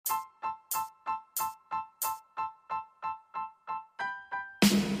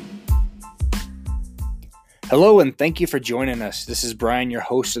Hello and thank you for joining us. This is Brian, your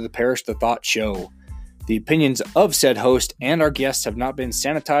host of the Perish the Thought Show. The opinions of said host and our guests have not been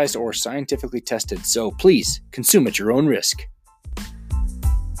sanitized or scientifically tested, so please consume at your own risk.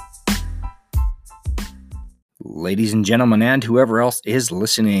 Ladies and gentlemen, and whoever else is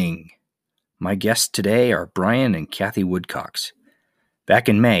listening, my guests today are Brian and Kathy Woodcocks. Back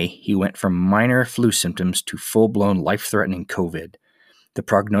in May, he went from minor flu symptoms to full-blown life-threatening COVID. The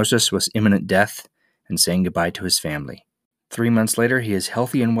prognosis was imminent death and saying goodbye to his family. 3 months later, he is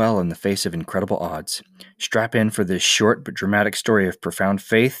healthy and well in the face of incredible odds. Strap in for this short but dramatic story of profound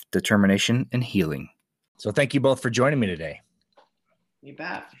faith, determination, and healing. So thank you both for joining me today. You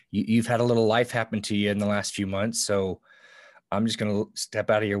bet. You've had a little life happen to you in the last few months, so I'm just going to step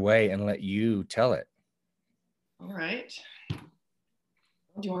out of your way and let you tell it. All right. Do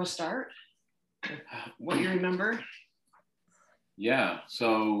you want to start? What you remember? Yeah,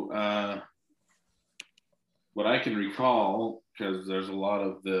 so what I can recall, because there's a lot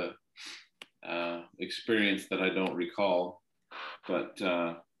of the experience that I don't recall, but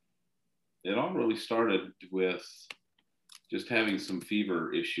it all really started with just having some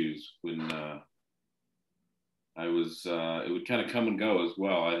fever issues when I was, it would kind of come and go as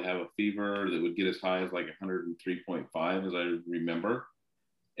well. I'd have a fever that would get as high as like 103.5 as I remember.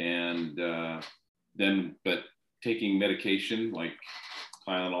 And then, but taking medication like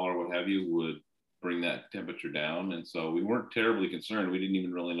Tylenol or what have you would bring that temperature down. And so we weren't terribly concerned. We didn't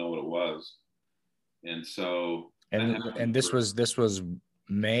even really know what it was. And so. And this was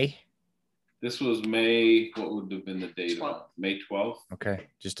May? This was May, what would have been the date? 12th. May 12th. Okay,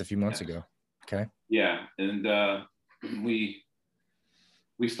 just a few months ago. Okay. Yeah, and we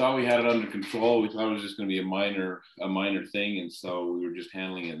thought we had it under control. We thought it was just going to be a minor thing, and so we were just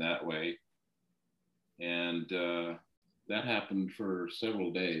handling it that way. And that happened for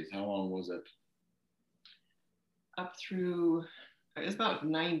several days. How long was it? Up through, it was about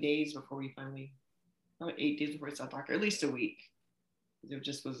 9 days before we finally, about 8 days before we saw a doctor, at least a week. It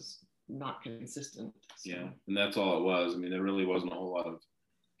just was not consistent. So. Yeah, and that's all it was. I mean, there really wasn't a whole lot of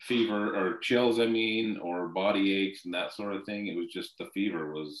fever or chills, or body aches and that sort of thing. It was just the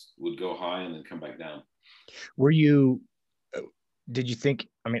fever would go high and then come back down. Did you think,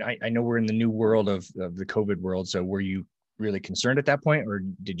 I know we're in the new world of the COVID world, so were you really concerned at that point, or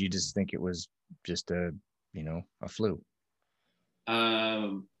did you just think it was just a flu?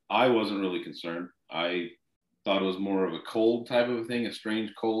 I wasn't really concerned. I thought it was more of a cold type of a thing, a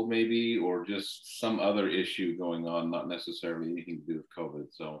strange cold maybe, or just some other issue going on, not necessarily anything to do with COVID.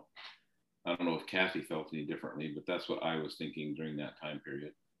 So I don't know if Kathy felt any differently, but that's what I was thinking during that time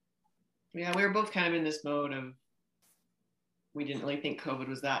period. Yeah, we were both kind of in this mode of, we didn't really think COVID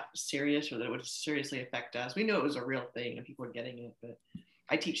was that serious or that it would seriously affect us. We knew it was a real thing and people were getting it, but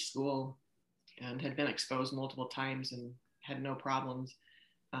I teach school and had been exposed multiple times and had no problems.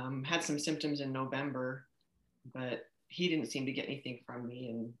 Had some symptoms in November, but he didn't seem to get anything from me,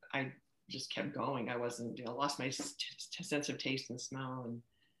 and I just kept going. I wasn't, lost my sense of taste and smell and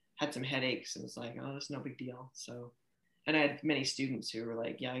had some headaches, and was like, oh, that's no big deal. So, and I had many students who were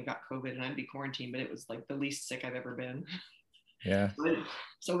like, yeah, I got COVID and I'd be quarantined, but it was like the least sick I've ever been. Yeah.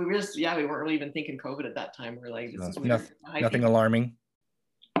 So we weren't really even thinking COVID at that time. We're like, this is nothing alarming.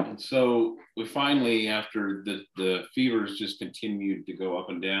 And so we finally, after the fevers just continued to go up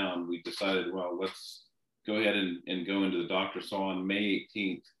and down, we decided, well, let's go ahead and go into the doctor. So on May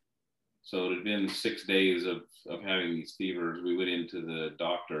 18th, so it had been 6 days of having these fevers, we went into the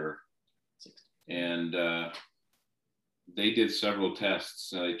doctor and they did several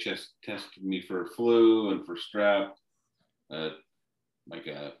tests. They just tested me for flu and for strep, like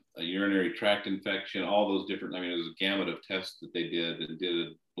a urinary tract infection, all those different, it was a gamut of tests that they did, and did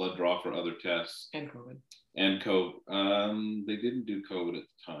a blood draw for other tests. And COVID. They didn't do COVID at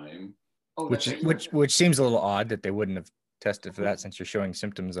the time. Oh, which seems a little odd that they wouldn't have tested for that since you're showing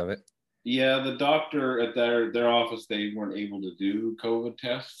symptoms of it. Yeah, the doctor at their office, they weren't able to do COVID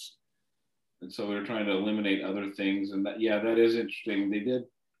tests. And so we were trying to eliminate other things. And that is interesting. They did,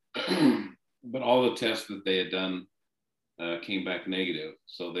 but all the tests that they had done came back negative.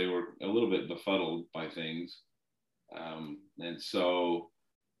 So they were a little bit befuddled by things. And so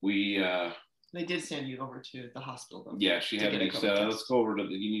they did send you over to the hospital, though. Yeah, she had me said, let's go over you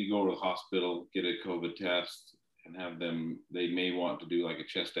need to go over to the hospital, get a COVID test, and have them, they may want to do like a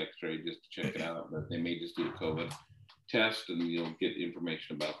chest x-ray just to check it out, but they may just do a COVID test and you'll get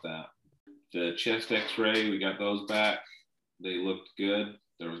information about that. The chest x-ray, we got those back. They looked good.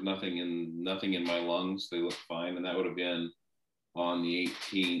 There was nothing in my lungs. They looked fine. And that would have been on the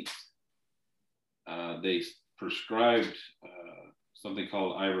 18th. They prescribed something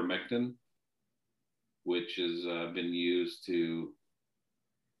called ivermectin. which has been used to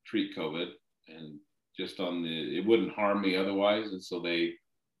treat COVID, and just on it wouldn't harm me otherwise. And so they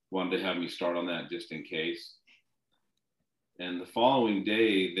wanted to have me start on that just in case. And the following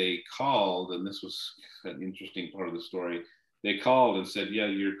day they called, and this was an interesting part of the story. They called and said, yeah,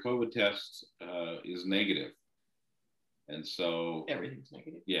 your COVID test is negative. And so everything's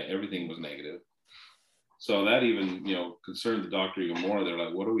negative. Yeah, everything was negative. So that even, concerned the doctor even more. They're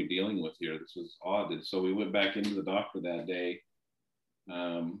like, what are we dealing with here? This was odd. And so we went back into the doctor that day.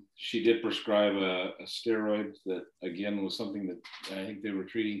 She did prescribe a steroid that, again, was something that I think they were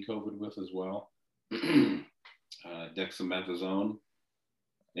treating COVID with as well. Dexamethasone,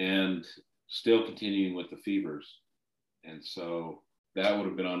 and still continuing with the fevers. And so that would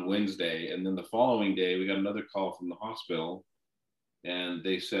have been on Wednesday. And then the following day, we got another call from the hospital, and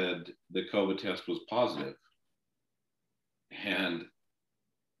they said the COVID test was positive. And,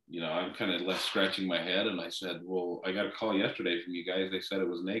 I'm kind of left scratching my head. And I said, well, I got a call yesterday from you guys. They said it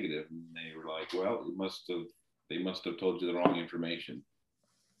was negative. And they were like, well, they must have told you the wrong information.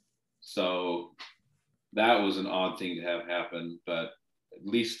 So that was an odd thing to have happen, but at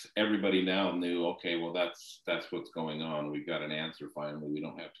least everybody now knew, okay, well, that's what's going on. We've got an answer finally. We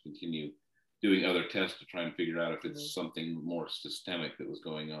don't have to continue doing other tests to try and figure out if it's something more systemic that was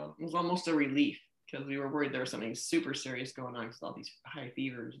going on. It was almost a relief, because we were worried there was something super serious going on with all these high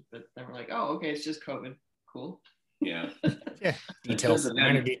fevers, but then we're like, oh, okay, it's just COVID. Cool. Yeah. Yeah. Details,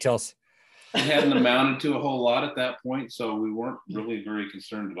 minor details. It hadn't amounted to a whole lot at that point, so we weren't really very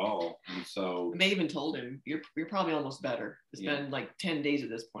concerned at all. And so they even told him, you're probably almost better. It's been like 10 days at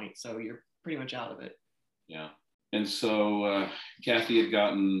this point, so you're pretty much out of it. Yeah. And so Kathy had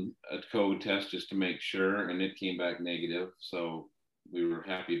gotten a COVID test just to make sure, and it came back negative. So we were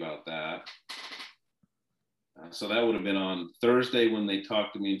happy about that. So that would have been on Thursday when they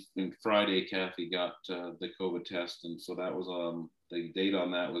talked to me. And Friday, Kathy got the COVID test. And so that was the date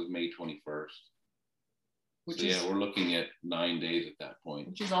on that was May 21st. We're looking at 9 days at that point.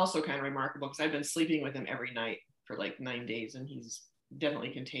 Which is also kind of remarkable, because I've been sleeping with him every night for like 9 days, and he's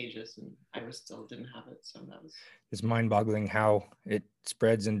definitely contagious, and I still didn't have it. So that was... It's mind-boggling how it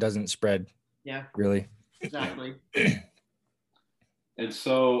spreads and doesn't spread. Yeah. Really. Exactly. And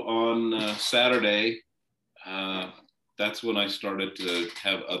so on Saturday, that's when I started to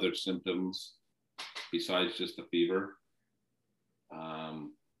have other symptoms besides just the fever.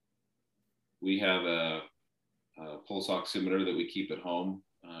 We have a pulse oximeter that we keep at home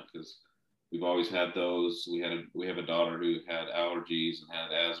because we've always had those. We have a daughter who had allergies and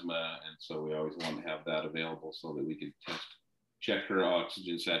had asthma, and so we always wanted to have that available so that we could check her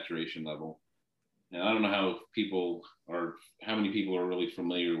oxygen saturation level. And I don't know how many people are really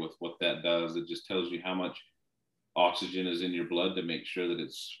familiar with what that does. It just tells you how much oxygen is in your blood to make sure that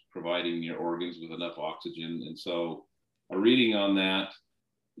it's providing your organs with enough oxygen. And so a reading on that,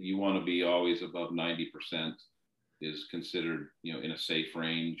 you want to be always above 90% is considered, in a safe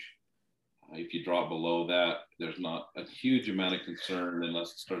range. If you drop below that, there's not a huge amount of concern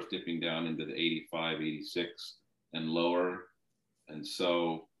unless it starts dipping down into the 85, 86 and lower. And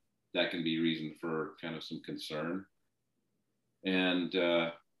so that can be reason for kind of some concern. And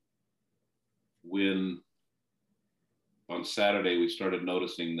when on Saturday, we started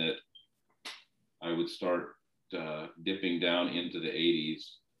noticing that I would start dipping down into the 80s.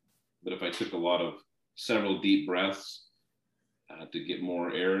 But if I took several deep breaths to get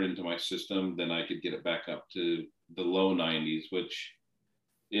more air into my system, then I could get it back up to the low 90s, which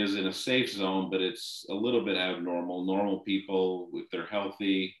is in a safe zone, but it's a little bit abnormal. Normal people, if they're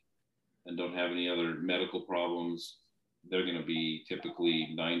healthy and don't have any other medical problems, they're going to be typically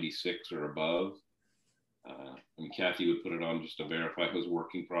 96 or above. Kathy would put it on just to verify it was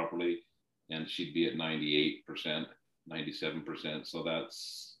working properly, and she'd be at 98%, 97%. So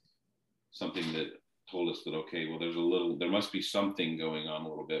that's something that told us that, okay, well, there must be something going on a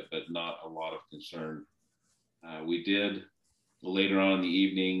little bit, but not a lot of concern. We did later on in the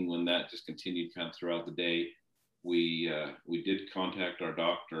evening, when that just continued kind of throughout the day, we did contact our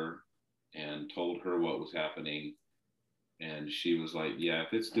doctor and told her what was happening. And she was like, yeah,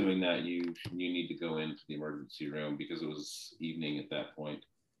 if it's doing that, you need to go into the emergency room, because it was evening at that point.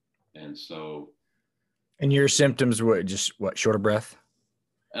 And so. And your symptoms were just short of breath?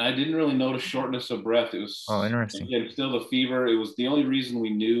 And I didn't really notice shortness of breath. It was, interesting. Again, still the fever. It was the only reason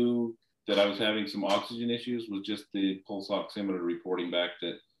we knew that I was having some oxygen issues was just the pulse oximeter reporting back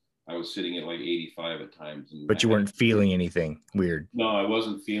that I was sitting at like 85 at times. But you weren't feeling anything weird? No, I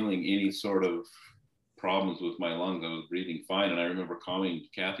wasn't feeling any sort of problems with my lungs. I was breathing fine. And I remember commenting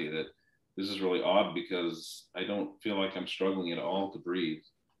to Kathy that this is really odd, because I don't feel like I'm struggling at all to breathe.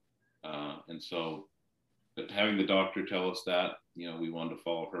 And so but having the doctor tell us that, we wanted to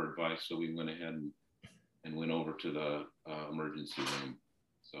follow her advice, so we went ahead and went over to the emergency room.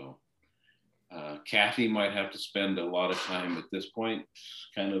 So Kathy might have to spend a lot of time at this point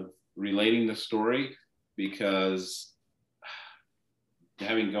kind of relating the story, because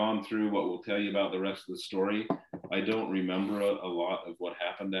having gone through what we'll tell you about the rest of the story, I don't remember a lot of what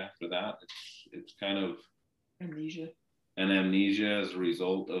happened after that. It's kind of amnesia as a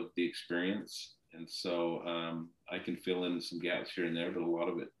result of the experience. And so I can fill in some gaps here and there, but a lot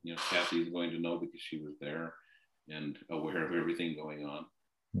of it, Kathy is going to know because she was there and aware of everything going on.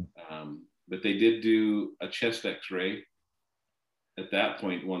 But they did do a chest x-ray at that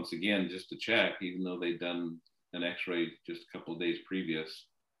point, once again, just to check, even though they'd done an x-ray just a couple of days previous.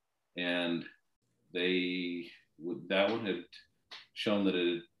 And that one had shown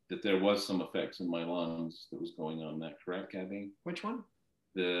that there was some effects in my lungs that was going on. That correct, Kathy? Which one?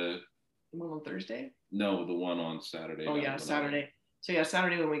 The one on Thursday? No, the one on Saturday. Oh yeah, Saturday. So yeah,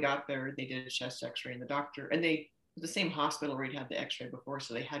 Saturday when we got there, they did a chest x-ray, and the doctor, and the same hospital where he'd had the x-ray before,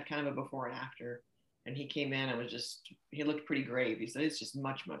 so they had kind of a before and after. And he came in and he looked pretty grave. He said it's just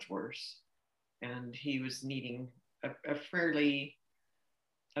much, much worse. And he was needing a fairly,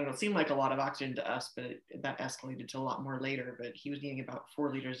 I don't know, it seemed like a lot of oxygen to us, but that escalated to a lot more later. But he was needing about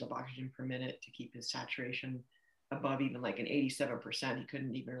 4 liters of oxygen per minute to keep his saturation above even like an 87%. He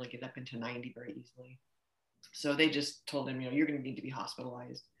couldn't even really get up into 90 very easily. So they just told him, you're going to need to be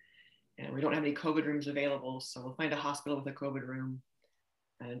hospitalized. And we don't have any COVID rooms available, so we'll find a hospital with a COVID room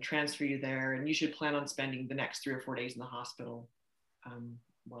and transfer you there. And you should plan on spending the next 3 or 4 days in the hospital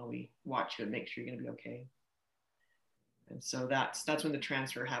while we watch you and make sure you're going to be okay. And so that's when the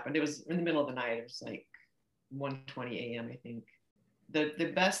transfer happened. It was in the middle of the night. It was like 1:20 a.m. I think.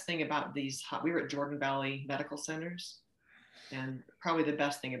 The best thing about we were at Jordan Valley Medical Centers, and probably the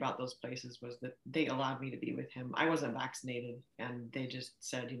best thing about those places was that they allowed me to be with him. I wasn't vaccinated, and they just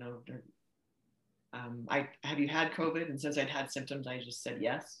said, have you had COVID? And since I'd had symptoms, I just said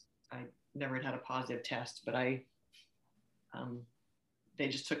yes. I never had a positive test, but they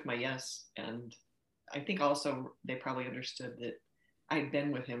just took my yes. And I think also they probably understood that I'd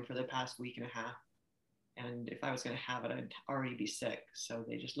been with him for the past week and a half. And if I was going to have it, I'd already be sick. So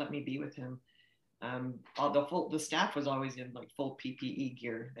they just let me be with him. The staff was always in like full PPE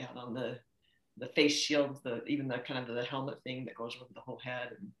gear. They had on the face shields, even the kind of the helmet thing that goes over the whole head,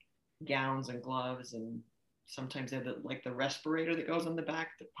 and gowns and gloves, and sometimes they have the respirator that goes on the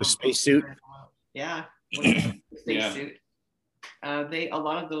back. The space suit. Yeah, the space suit. A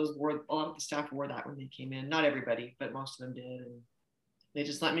lot of the staff wore that when they came in. Not everybody, but most of them did. And they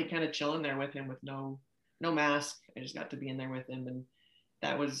just let me kind of chill in there with him with no mask. I just got to be in there with him, and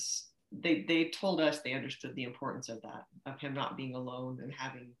that was. They told us they understood the importance of that, of him not being alone and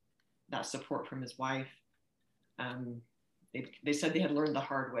having that support from his wife. They said they had learned the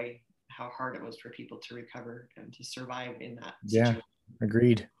hard way how hard it was for people to recover and to survive in that situation. Yeah,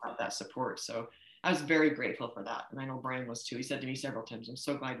 agreed. That support. So I was very grateful for that, and I know Brian was too. He said to me several times, "I'm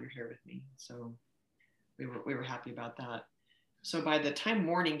so glad you're here with me." So we were happy about that. So by the time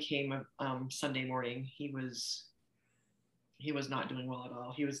morning came, Sunday morning, he was not doing well at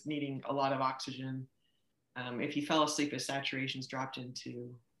all. He was needing a lot of oxygen. If he fell asleep, his saturations dropped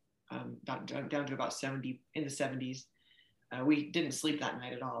into down to about 70, in the 70s. We didn't sleep that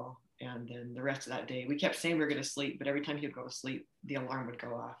night at all. And then the rest of that day, we kept saying we were going to sleep, but every time he would go to sleep, the alarm would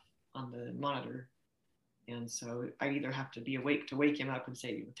go off on the monitor. And so I'd either have to be awake to wake him up and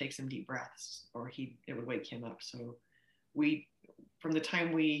say, take some deep breaths, or it would wake him up. So from the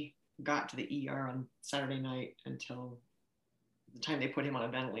time we got to the ER on Saturday night until the time they put him on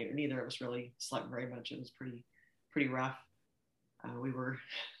a ventilator, neither of us really slept very much. It was pretty rough. We were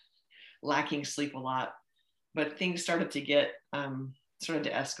lacking sleep a lot, but things started to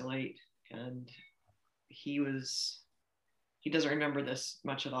escalate, and he doesn't remember this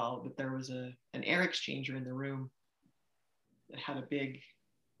much at all, but there was an air exchanger in the room that had a big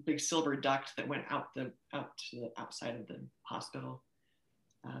silver duct that went out to the outside of the hospital.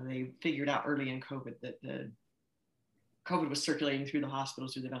 They figured out early in COVID that the COVID was circulating through the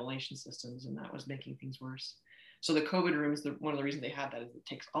hospitals, through the ventilation systems, and that was making things worse. So the COVID rooms, one of the reasons they had that is it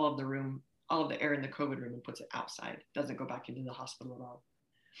takes all of the air in the COVID room and puts it outside. It doesn't go back into the hospital at all.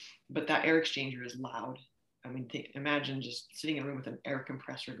 But that air exchanger is loud. I mean, imagine just sitting in a room with an air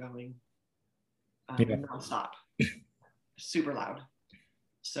compressor going nonstop, super loud.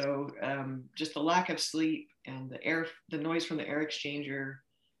 So just the lack of sleep and the noise from the air exchanger,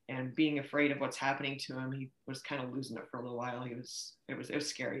 and being afraid of what's happening to him, he was kind of losing it for a little while. It was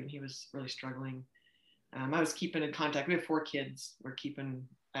scary, and he was really struggling. I was keeping in contact. We have 4 kids. We're keeping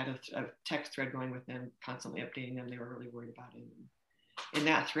I had a text thread going with them, constantly updating them. They were really worried about him. In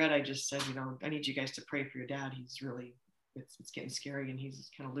that thread, I just said, I need you guys to pray for your dad. He's really, it's getting scary and he's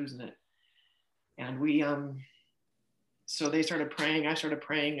kind of losing it. And we, so they started praying. I started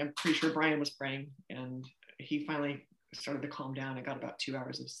praying. I'm pretty sure Brian was praying, and he finally started to calm down. I got about 2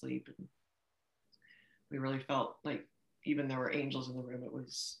 hours of sleep, and we really felt like, even though there were angels in the room, it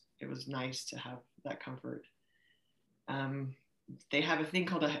was nice to have that comfort. They have a thing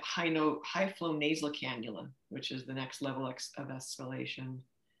called a high flow nasal cannula, which is the next level of escalation.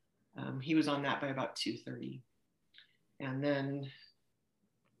 He was on that by about 2:30, and then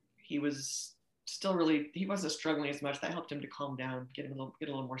he was still he wasn't struggling as much. That helped him to calm down, get a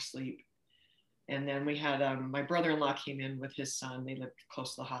little more sleep. And then we had my brother-in-law came in with his son. They lived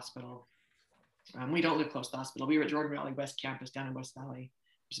close to the hospital. We don't live close to the hospital. We were at Jordan Valley West Campus down in West Valley,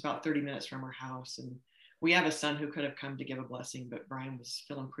 which is about 30 minutes from our house. And we have a son who could have come to give a blessing, but Brian was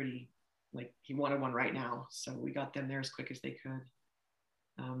feeling pretty like he wanted one right now. So we got them there as quick as they could.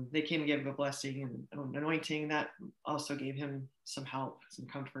 They came and gave him a blessing and anointing. That also gave him some help, some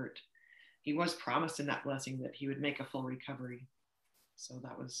comfort. He was promised in that blessing that he would make a full recovery. So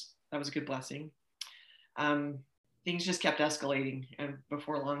that was a good blessing. Things just kept escalating. And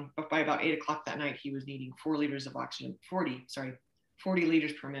before long, by about 8 o'clock that night, he was needing 40 liters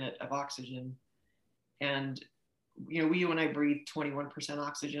per minute of oxygen. And, you and I breathe 21%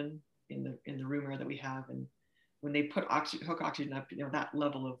 oxygen in the room air that we have. And when they put hook oxygen up, that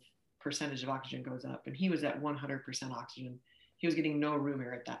level of percentage of oxygen goes up. And he was at 100% oxygen. He was getting no room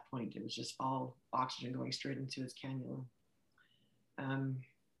air at that point. It was just all oxygen going straight into his cannula.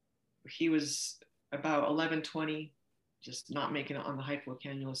 He was about 11:20, just not making it on the high flow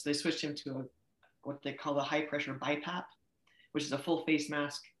cannula. So they switched him to what they call the high pressure BiPAP, which is a full face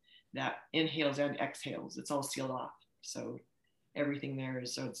mask that inhales and exhales. It's all sealed off. So everything there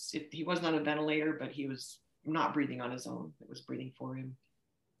is, he wasn't on a ventilator, but he was not breathing on his own. It was breathing for him.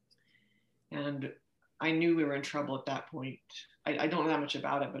 And I knew we were in trouble at that point. I don't know that much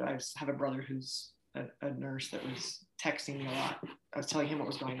about it, but I have a brother who's a nurse that was texting me a lot. I was telling him what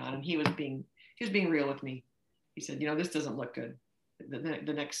was going on, and he was being real with me. He said, this doesn't look good.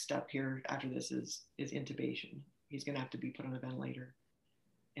 The next step here after this is intubation. He's going to have to be put on a ventilator.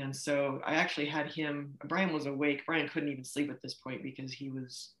 And so I actually had Brian was awake. Brian couldn't even sleep at this point because he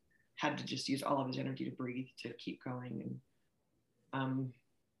had to just use all of his energy to breathe, to keep going. And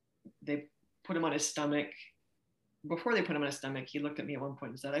they put him on his stomach. Before they put him on his stomach, he looked at me at one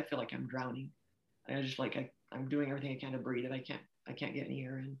point and said, "I feel like I'm drowning. I was just like, I'm doing everything I can to breathe, and I can't get any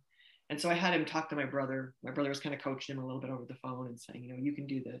air in." And so I had him talk to my brother. My brother was kind of coaching him a little bit over the phone and saying, you can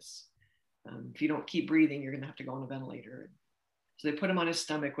do this. If you don't keep breathing, you're going to have to go on a ventilator. So they put him on his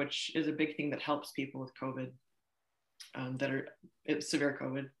stomach, which is a big thing that helps people with COVID, it's severe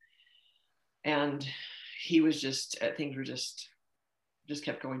COVID. And he was things were just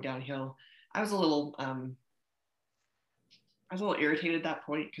kept going downhill. I was a little irritated at that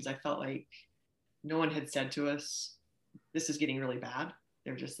point because I felt like no one had said to us, this is getting really bad.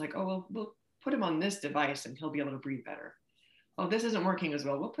 They're just like, oh, well, we'll put him on this device and he'll be able to breathe better. Oh, this isn't working as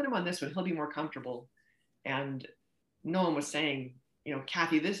well. We'll put him on this one. He'll be more comfortable. And no one was saying,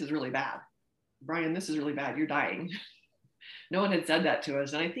 Kathy, this is really bad. Brian, this is really bad. You're dying. No one had said that to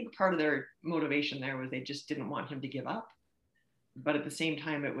us. And I think part of their motivation there was they just didn't want him to give up. But at the same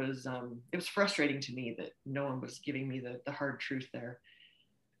time, it was frustrating to me that no one was giving me the hard truth there.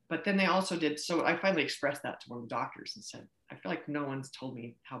 But then they also did, so I finally expressed that to one of the doctors and said, I feel like no one's told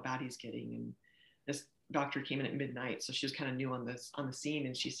me how bad he's getting. And this doctor came in at midnight, so she was kind of new on the scene,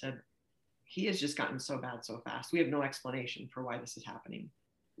 and she said, he has just gotten so bad so fast. We have no explanation for why this is happening.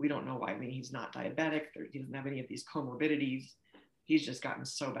 We don't know why. I mean, he's not diabetic. He doesn't have any of these comorbidities. He's just gotten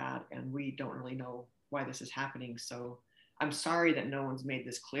so bad, and we don't really know why this is happening. So I'm sorry that no one's made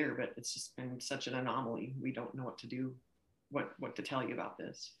this clear, but it's just been such an anomaly. We don't know what to do, what to tell you about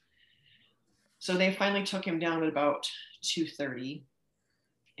this. So they finally took him down at about 2:30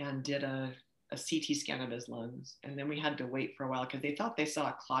 and did a CT scan of his lungs. And then we had to wait for a while because they thought they saw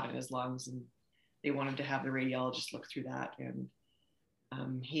a clot in his lungs, and they wanted to have the radiologist look through that. And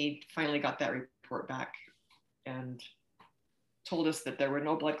he finally got that report back and told us that there were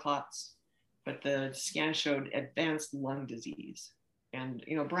no blood clots, but the scan showed advanced lung disease. And,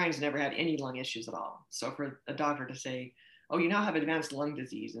 Brian's never had any lung issues at all. So for a doctor to say, oh, you now have advanced lung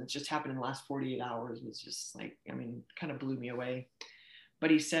disease, and it's just happened in the last 48 hours, was just like, kind of blew me away.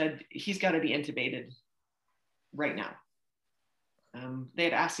 But he said he's got to be intubated right now. They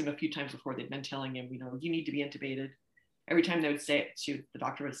had asked him a few times before. They'd been telling him, you need to be intubated. Every time they would say it, the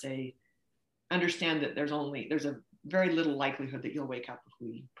doctor would say, understand that there's a very little likelihood that you'll wake up if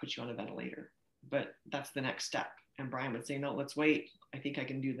we put you on a ventilator, but that's the next step. And Brian would say, no, let's wait. I think I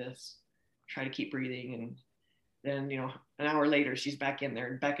can do this. Try to keep breathing. And then, you know, an hour later, she's back in there,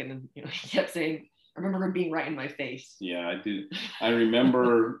 and Beckon, you know, he kept saying, I remember her being right in my face. Yeah, I do. I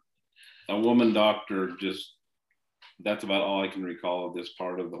remember a woman doctor, just, that's about all I can recall of this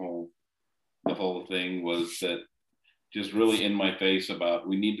part of the whole thing, was that just really in my face about,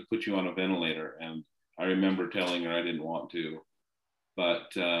 we need to put you on a ventilator. And I remember telling her I didn't want to, but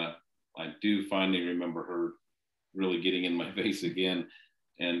I do finally remember her really getting in my face again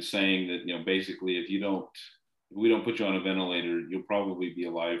and saying that, you know, basically, if we don't put you on a ventilator, you'll probably be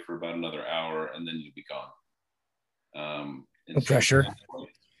alive for about another hour, and then you'll be gone. No pressure.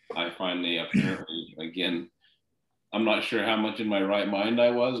 I finally, apparently, again, I'm not sure how much in my right mind I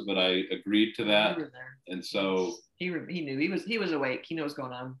was, but I agreed to that. And so he knew he was awake. He knew what's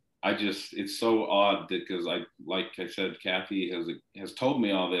going on. It's so odd because like I said, Kathy has told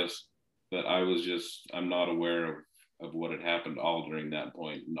me all this, but I'm not aware of what had happened all during that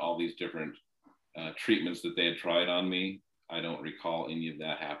point, and all these different treatments that they had tried on me. I don't recall any of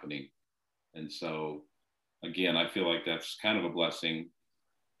that happening. And so again, I feel like that's kind of a blessing,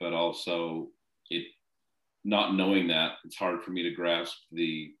 but also not knowing that, it's hard for me to grasp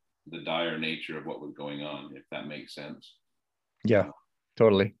the dire nature of what was going on, if that makes sense. Yeah,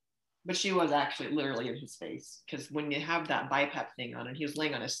 totally. But she was actually literally in his face, because when you have that BiPAP thing on, and he was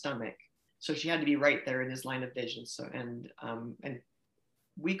laying on his stomach, so she had to be right there in his line of vision. So and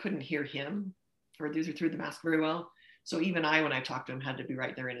we couldn't hear him through the mask very well. So even when I talked to him, had to be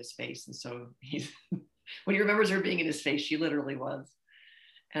right there in his face. And so when he remembers her being in his face, she literally was.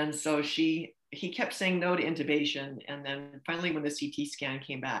 And so he kept saying no to intubation. And then finally, when the CT scan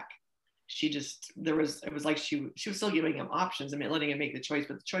came back, it was like she was still giving him options. I mean, letting him make the choice,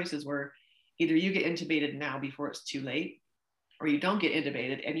 but the choices were either you get intubated now before it's too late, or you don't get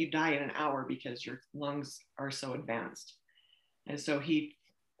intubated and you die in an hour because your lungs are so advanced. And so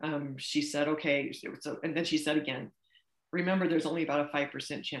she said, okay. So, and then she said again, remember, there's only about a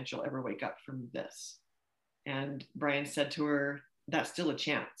 5% chance you'll ever wake up from this. And Brian said to her, that's still a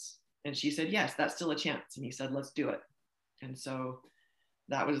chance. And she said, yes, that's still a chance. And he said, let's do it. And so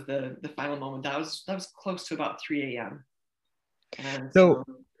that was the final moment. That was close to about 3 a.m. And so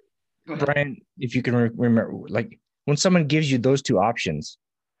Brian, if you can remember, like when someone gives you those two options,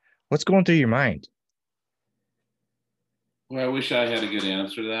 what's going through your mind? Well, I wish I had a good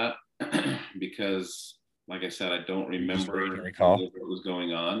answer to that because, like I said, I don't remember what was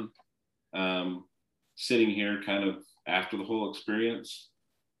going on. Sitting here kind of after the whole experience,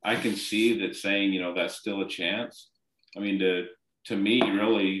 I can see that saying, you know, that's still a chance. I mean, to me,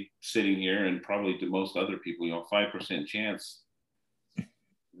 really sitting here, and probably to most other people, you know, 5% chance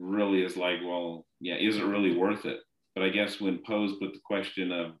really is like, well, yeah, is it really worth it? But I guess when posed with the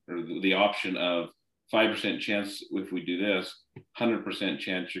question of, or the option of 5% chance if we do this, 100%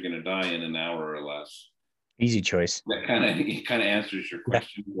 chance you're going to die in an hour or less. Easy choice. That kind of answers your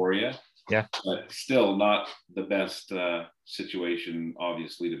question for you. Yeah. But still not the best situation,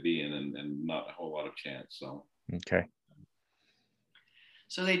 obviously, to be in, and not a whole lot of chance. So. Okay.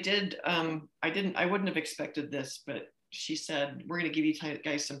 So they did. I wouldn't have expected this, but she said, we're going to give you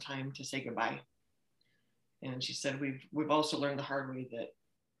guys some time to say goodbye. And she said, we've also learned the hard way that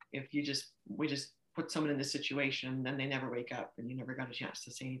if we just put someone in this situation, then they never wake up and you never got a chance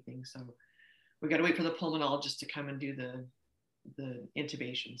to say anything. So we got to wait for the pulmonologist to come and do the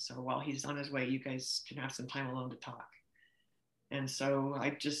intubation. So while he's on his way, you guys can have some time alone to talk. And so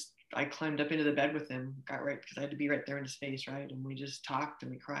I climbed up into the bed with him, because I had to be right there in his face, right? And we just talked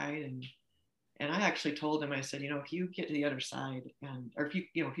and we cried. And I actually told him, I said, you know, if you get to the other side, or if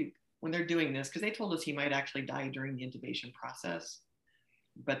you, when they're doing this, because they told us he might actually die during the intubation process,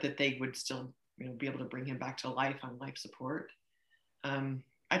 but that they would still, you know, be able to bring him back to life on life support.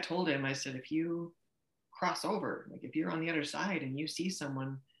 I told him, I said, if you cross over, like if you're on the other side and you see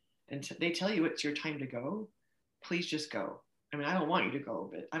someone and they tell you it's your time to go, please just go. I mean, I don't want you to go,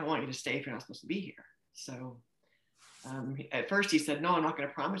 but I don't want you to stay if you're not supposed to be here. So at first he said, no, I'm not going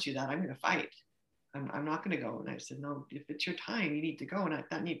to promise you that. I'm going to fight. I'm not going to go. And I said, no, if it's your time, you need to go. And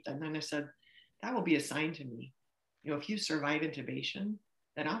then I said, that will be a sign to me. You know, if you survive intubation,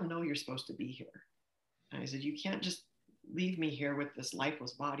 then I'll know you're supposed to be here. And I said, you can't just leave me here with this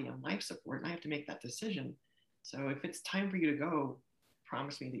lifeless body on life support, and I have to make that decision. So if it's time for you to go,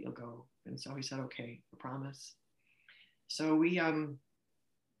 promise me that you'll go. And so he said, okay, I promise. So we said,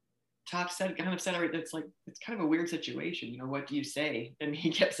 it's like, it's kind of a weird situation. You know, what do you say? And he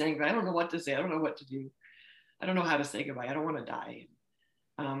kept saying, but I don't know what to say. I don't know what to do. I don't know how to say goodbye. I don't want to die.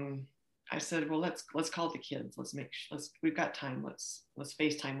 I said, well, let's call the kids. We've got time. Let's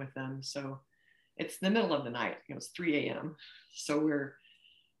FaceTime with them. So it's the middle of the night. It was 3 a.m. So we're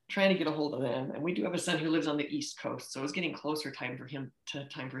trying to get a hold of them. And we do have a son who lives on the East Coast. So it was getting closer time for him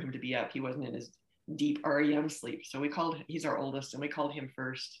to be up. He wasn't in his deep REM sleep. So he's our oldest, and we called him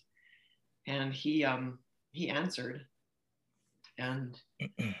first. And he answered. And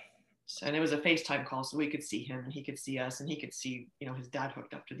it was a FaceTime call, so we could see him and he could see us, and he could see, his dad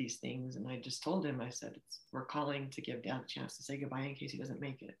hooked up to these things. And I just told him, I said, we're calling to give Dad a chance to say goodbye in case he doesn't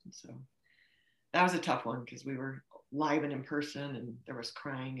make it. And so that was a tough one because we were live and in person, and there was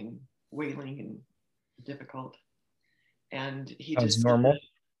crying and wailing and difficult. And he Sounds just normal.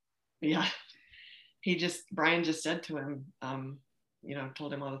 Yeah. Brian just said to him,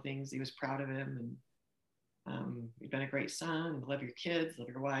 told him all the things. He was proud of him, and you've been a great son, love your kids, love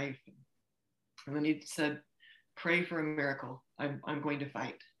your wife. And then he said, pray for a miracle. I'm going to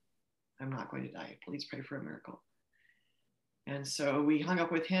fight. I'm not going to die. Please pray for a miracle. And so we hung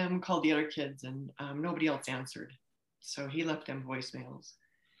up with him, called the other kids, and nobody else answered. So he left them voicemails,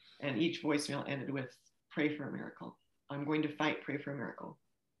 and each voicemail ended with, pray for a miracle. I'm going to fight, pray for a miracle.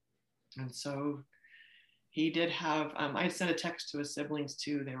 And so he did have, I sent a text to his siblings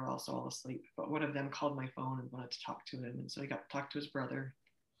too. They were also all asleep, but one of them called my phone and wanted to talk to him. And so he got to talk to his brother.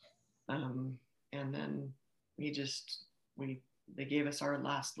 And then they gave us our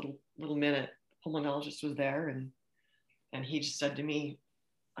last little minute. The pulmonologist was there, and he just said to me,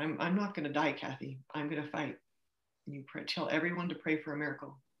 I'm not going to die, Kathy. I'm going to fight. You tell everyone to pray for a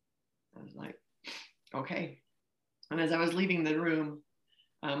miracle. I was like, okay. And as I was leaving the room,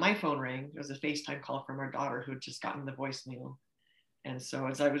 my phone rang. There was a FaceTime call from our daughter who had just gotten the voicemail. And so it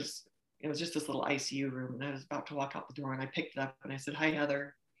was just this little ICU room, and I was about to walk out the door, and I picked it up and I said, hi,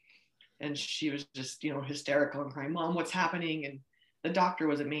 Heather. And she was just, hysterical and crying, Mom, what's happening? And the doctor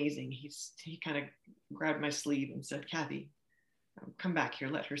was amazing. He kind of grabbed my sleeve and said, Kathy, come back here.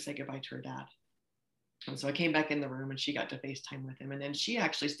 Let her say goodbye to her dad. And so I came back in the room, and she got to FaceTime with him. And then she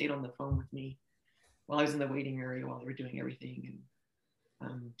actually stayed on the phone with me while I was in the waiting area while they were doing everything,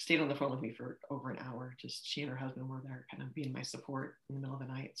 and stayed on the phone with me for over an hour. Just she and her husband were there kind of being my support in the middle of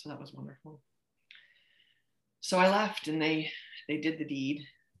the night. So that was wonderful. So I left, and they did the deed.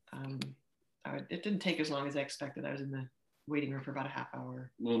 It didn't take as long as I expected. I was in the waiting room for about a half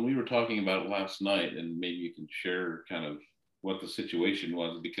hour. Well, we were talking about it last night, and maybe you can share kind of what the situation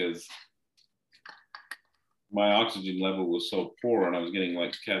was, because my oxygen level was so poor, and I was getting,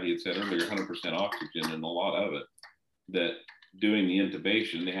 like Kathy had said earlier, 100% oxygen, and a lot of it, that doing the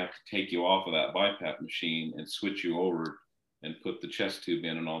intubation, they have to take you off of that BiPAP machine and switch you over and put the chest tube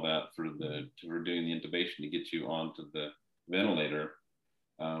in and all that for doing the intubation to get you onto the ventilator.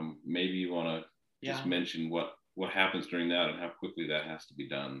 Maybe you want to just mention what happens during that and how quickly that has to be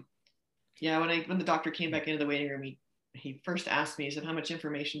done. Yeah, when the doctor came back into the waiting room, he first asked me, he said, how much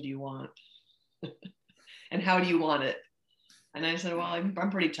information do you want? And how do you want it? And I said, well, I'm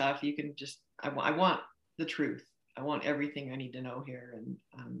pretty tough. You can just, I want the truth. I want everything I need to know here.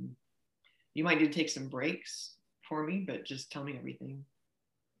 And you might need to take some breaks for me, but just tell me everything.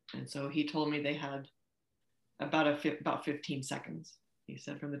 And so he told me they had about 15 seconds. He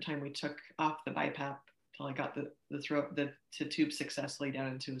said from the time we took off the BiPAP till I got the tube successfully down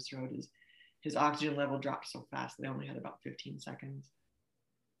into his throat, his oxygen level dropped so fast they only had about 15 seconds.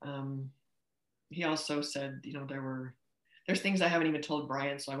 He also said, there's things I haven't even told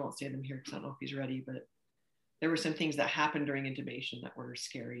Brian, so I won't say them here because I don't know if he's ready, but there were some things that happened during intubation that were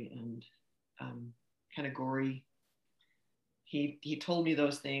scary and kind of gory. He told me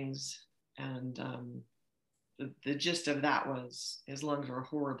those things, and the gist of that was his lungs were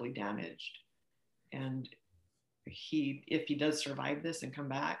horribly damaged. And if he does survive this and come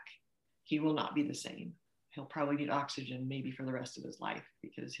back, he will not be the same. He'll probably need oxygen maybe for the rest of his life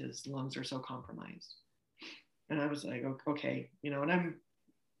because his lungs are so compromised. And I was like, okay, and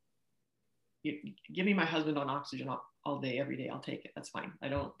give me my husband on oxygen all day, every day. I'll take it. That's fine.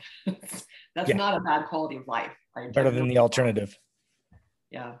 That's not a bad quality of life. Better than the alternative.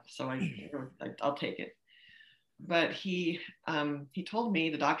 Yeah. So I'll take it. But he told me,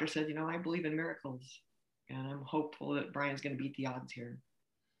 the doctor said, I believe in miracles, and I'm hopeful that Brian's going to beat the odds here.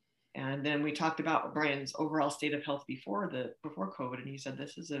 And then we talked about Brian's overall state of health before COVID, and he said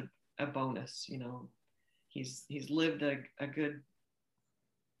this is a bonus. He's lived a good,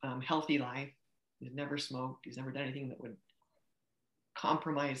 healthy life. He's never smoked. He's never done anything that would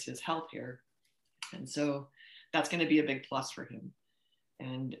compromise his health here, and so that's going to be a big plus for him.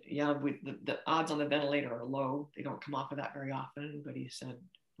 And yeah, the odds on the ventilator are low. They don't come off of that very often. But he said,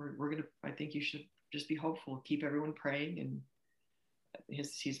 I think you should just be hopeful. Keep everyone praying. And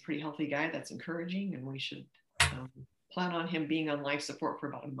he's a pretty healthy guy. That's encouraging, and we should plan on him being on life support for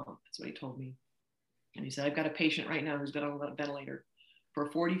about a month. That's what he told me. And he said, I've got a patient right now who's been on a ventilator for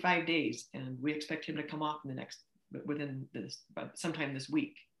 45 days, and we expect him to come off within this, but sometime this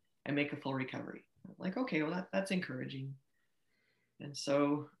week, and make a full recovery. I'm like, okay, well that's encouraging. And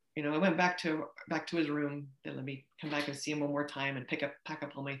so, I went back to his room. They let me come back and see him one more time and pack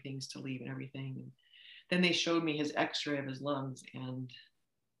up all my things to leave and everything. And then they showed me his X-ray of his lungs, and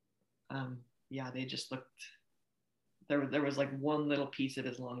they just looked. There was like one little piece of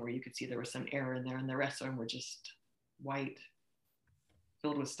his lung where you could see there was some air in there, and the rest of them were just white,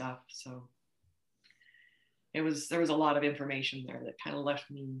 filled with stuff. So there was a lot of information there that kind of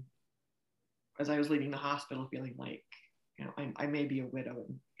left me, as I was leaving the hospital, feeling like, I may be a widow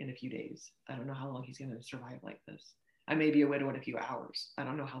in a few days. I don't know how long he's going to survive like this. I may be a widow in a few hours. I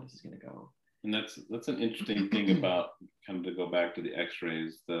don't know how this is going to go. And that's an interesting thing about, kind of to go back to the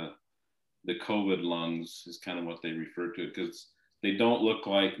X-rays, the COVID lungs is kind of what they refer to, because they don't look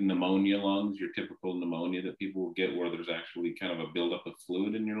like pneumonia lungs, your typical pneumonia that people will get, where there's actually kind of a buildup of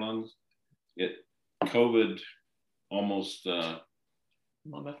fluid in your lungs. COVID almost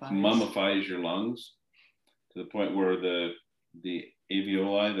mummifies your lungs to the point where the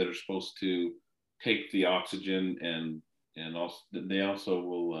alveoli that are supposed to take the oxygen and also they also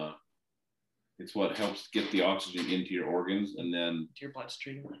will it's what helps get the oxygen into your organs, and then into your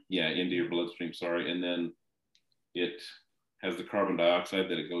bloodstream. Yeah, into your bloodstream, sorry. And then it has the carbon dioxide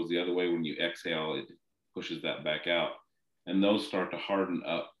that it goes the other way. When you exhale, it pushes that back out. And those start to harden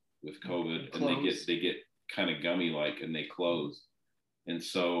up with COVID, and they get kind of gummy like, and they close. And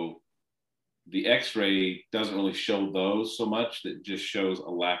so the X-ray doesn't really show those so much. That just shows a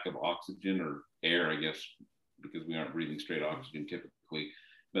lack of oxygen or air, I guess, because we aren't breathing straight oxygen typically.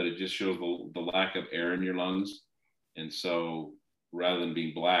 But it just shows the lack of air in your lungs. And so rather than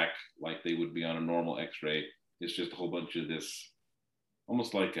being black like they would be on a normal X-ray, it's just a whole bunch of this,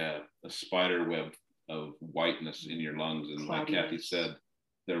 almost like a spider web of whiteness in your lungs. And like Kathy said,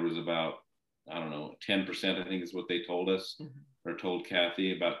 there was about, 10%, I think is what they told us, or told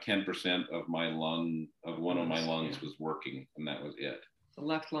Kathy, about 10% of one of my lungs was working, and that was it. The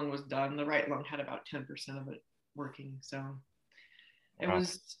left lung was done. The right lung had about 10% of it working. So it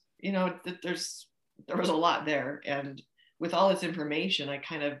was, there was a lot there. And with all this information, I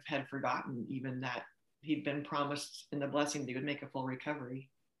kind of had forgotten even that he'd been promised in the blessing that he would make a full recovery.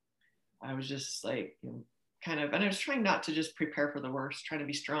 I was just like, and I was trying not to just prepare for the worst, trying to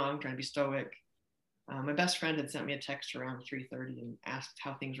be strong, trying to be stoic. My best friend had sent me a text around 3:30 and asked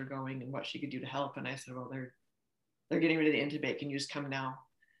how things were going and what she could do to help. And I said, well, they're getting ready to intubate. Can you just come now?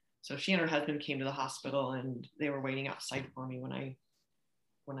 So she and her husband came to the hospital, and they were waiting outside for me when I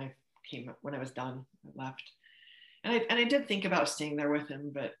was done. I left. And I did think about staying there with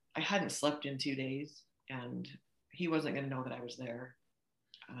him, but I hadn't slept in 2 days, and he wasn't going to know that I was there.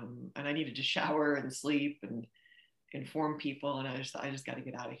 And I needed to shower and sleep and inform people. And I just got to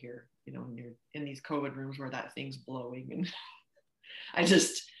get out of here. When you're in these COVID rooms where that thing's blowing, and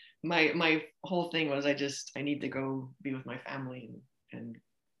my whole thing was I need to go be with my family and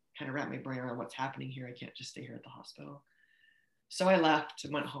kind of wrap my brain around what's happening here. I can't just stay here at the hospital. So I left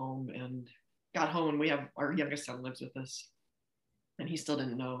and went home and got home, and our youngest son lives with us, and he still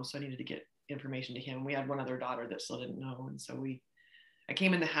didn't know. So I needed to get information to him. We had one other daughter that still didn't know. And so I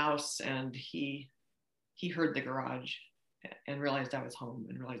came in the house, and he heard the garage and realized I was home,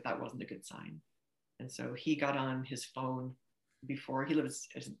 and realized that wasn't a good sign. And so he got on his phone before.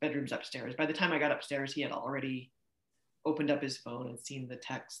 His bedroom's upstairs. By the time I got upstairs, he had already opened up his phone and seen the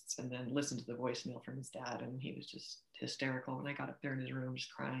texts, and then listened to the voicemail from his dad. And he was just hysterical when I got up there in his room,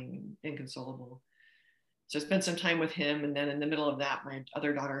 just crying and inconsolable. So I spent some time with him. And then in the middle of that, my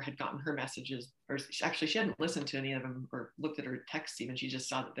other daughter had gotten her messages, or actually she hadn't listened to any of them or looked at her texts even. She just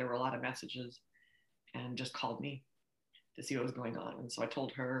saw that there were a lot of messages and just called me to see what was going on. And so I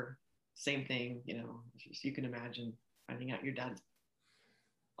told her, same thing, you can imagine finding out your dad's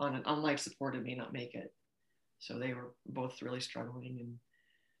on life support and may not make it. So they were both really struggling,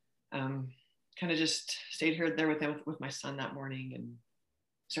 and kind of just stayed there with them, with my son that morning, and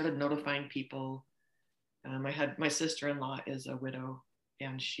started notifying people. I had my sister-in-law is a widow,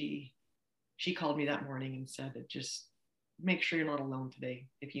 and she called me that morning and said, just make sure you're not alone today.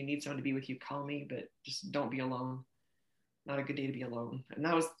 If you need someone to be with you, call me, but just don't be alone. Not a good day to be alone. And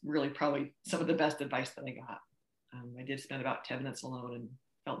that was really probably some of the best advice that I got. I did spend about 10 minutes alone and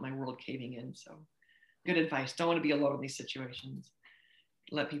felt my world caving in. So good advice. Don't want to be alone in these situations.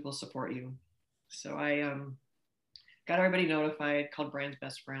 Let people support you. So I got everybody notified, called Brian's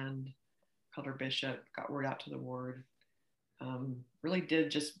best friend, called her bishop, got word out to the ward. really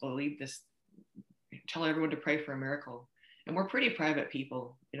did just believe this, tell everyone to pray for a miracle. And we're pretty private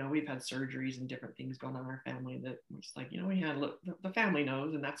people. We've had surgeries and different things going on in our family that we're just like, we had, look, the family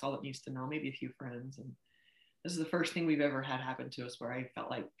knows, and that's all it needs to know, maybe a few friends. And this is the first thing we've ever had happen to us where I felt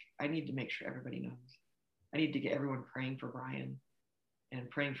like I need to make sure everybody knows. I need to get everyone praying for Brian and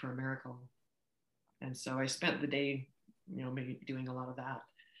praying for a miracle. And so I spent the day, maybe doing a lot of that.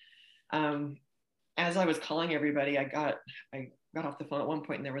 As I was calling everybody, I got off the phone at one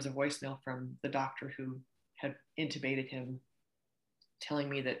point, and there was a voicemail from the doctor who had intubated him, telling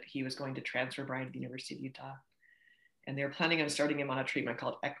me that he was going to transfer Brian to the University of Utah. And they were planning on starting him on a treatment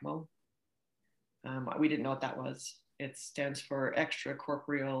called ECMO. We didn't know what that was. It stands for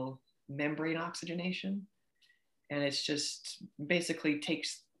extracorporeal membrane oxygenation. And it's just basically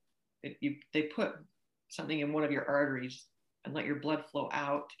they put something in one of your arteries and let your blood flow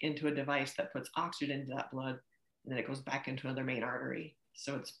out into a device that puts oxygen into that blood, and then it goes back into another main artery.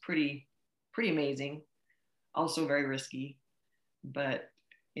 So it's pretty amazing, also very risky, but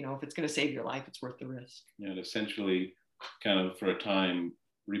if it's going to save your life, it's worth the risk. Yeah, it essentially kind of for a time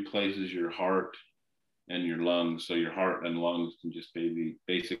replaces your heart and your lungs. So your heart and lungs can just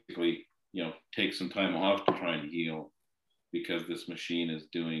basically, take some time off to try and heal, because this machine is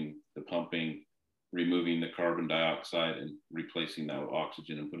doing the pumping, removing the carbon dioxide and replacing that with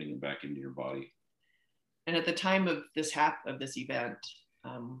oxygen and putting it back into your body. And at the time of this event,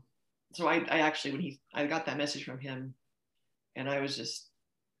 so I actually, when I got that message from him, and I was just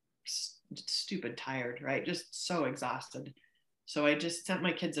stupid tired, right? Just so exhausted. So I just sent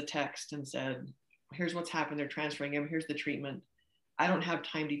my kids a text and said, here's what's happened. They're transferring him. Here's the treatment. I don't have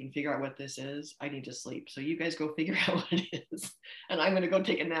time to even figure out what this is. I need to sleep. So you guys go figure out what it is. And I'm going to go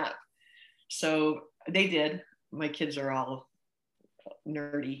take a nap. So they did. My kids are all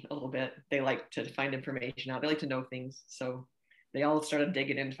nerdy a little bit. They like to find information out. They like to know things. So they all started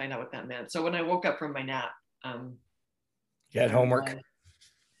digging in to find out what that meant. So when I woke up from my nap, you had homework?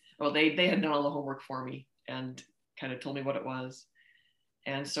 Well, they had done all the homework for me and kind of told me what it was.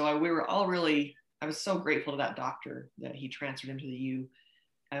 And so I was so grateful to that doctor that he transferred him to the U.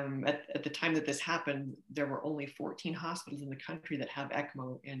 At the time that this happened, there were only 14 hospitals in the country that have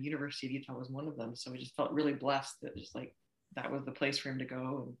ECMO, and University of Utah was one of them. So we just felt really blessed that just like that was the place for him to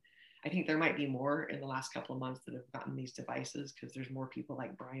go. And I think there might be more in the last couple of months that have gotten these devices, because there's more people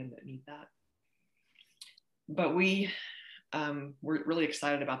like Brian that need that. But we're really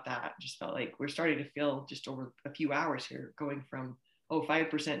excited about that. Just felt like we're starting to feel just over a few hours here, going from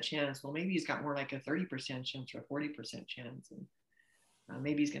 5% chance. Well, maybe he's got more like a 30% chance or a 40% chance, and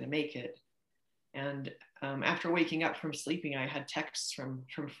maybe he's going to make it. And after waking up from sleeping, I had texts from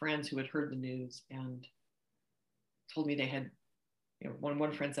friends who had heard the news and told me they had,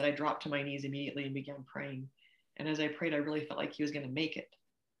 one friend said, I dropped to my knees immediately and began praying. And as I prayed, I really felt like he was going to make it.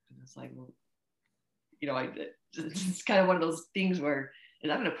 And it's like, well, it's kind of one of those things where, is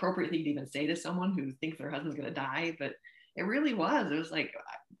that an appropriate thing to even say to someone who thinks their husband's going to die? But it really was. It was like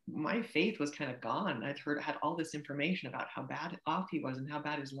my faith was kind of gone. Had all this information about how bad off he was and how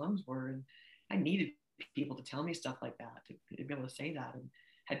bad his lungs were. And I needed people to tell me stuff like that, to be able to say that. And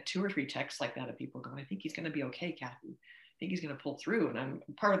had 2 or 3 texts like that of people going, I think he's going to be okay, Kathy. I think he's going to pull through. And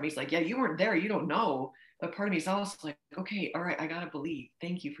part of me is like, yeah, you weren't there. You don't know. But part of me is also like, okay, all right, I got to believe.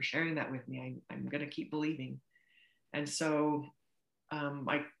 Thank you for sharing that with me. I'm going to keep believing. And so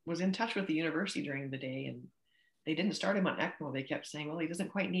I was in touch with the university during the day, and they didn't start him on ECMO. They kept saying, well, he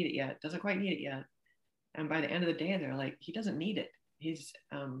doesn't quite need it yet. And by the end of the day, they're like, he doesn't need it. His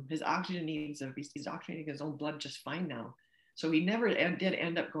oxygen needs, he's oxygenating his own blood just fine now. So he never did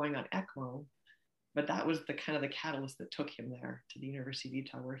end up going on ECMO, but that was the kind of the catalyst that took him there to the University of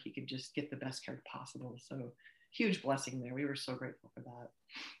Utah, where he could just get the best care possible. So huge blessing there. We were so grateful for that.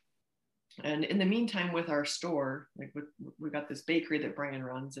 And in the meantime, with our store, we've got this bakery that Brian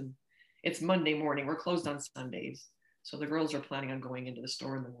runs, and it's Monday morning. We're closed on Sundays. So the girls are planning on going into the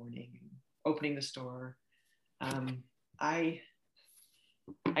store in the morning, opening the store. I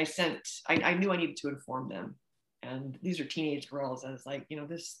knew I needed to inform them. And these are teenage girls. I was like,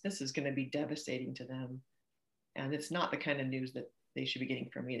 this is going to be devastating to them. And it's not the kind of news that they should be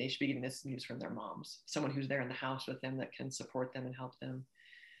getting from me. They should be getting this news from their moms, someone who's there in the house with them that can support them and help them.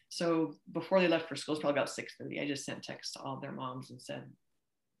 So before they left for school, it's probably about 6:30. I just sent texts to all of their moms and said,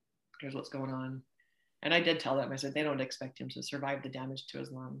 here's what's going on. And I did tell them, I said, they don't expect him to survive the damage to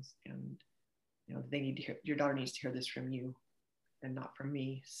his lungs. And, they need to hear, your daughter needs to hear this from you and not from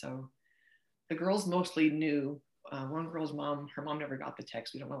me. So the girls mostly knew. One girl's mom, her mom never got the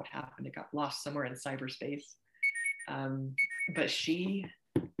text. We don't know what happened. It got lost somewhere in cyberspace. But she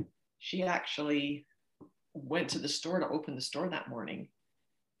actually went to the store to open the store that morning.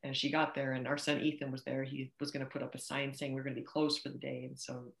 And she got there, and our son Ethan was there. He was going to put up a sign saying we're going to be closed for the day. And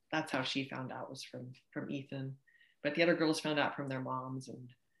so that's how she found out, was from Ethan. But the other girls found out from their moms, and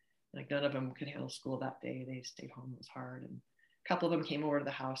like none of them could handle school that day. They stayed home. It was hard. And a couple of them came over to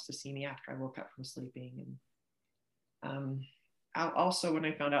the house to see me after I woke up from sleeping. And also, when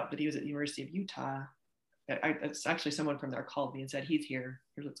I found out that he was at the University of Utah, it's actually someone from there called me and said, he's here.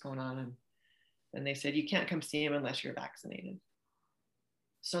 Here's what's going on. And they said, you can't come see him unless you're vaccinated.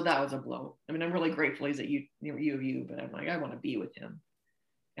 So that was a blow. I mean, I'm really grateful he's at U of U, but I'm like, I want to be with him.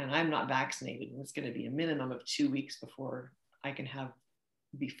 And I'm not vaccinated. And it's going to be a minimum of 2 weeks before I can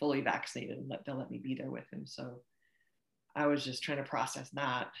be fully vaccinated and they'll let me be there with him. So I was just trying to process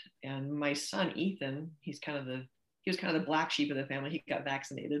that. And my son, Ethan, he was kind of the black sheep of the family. He got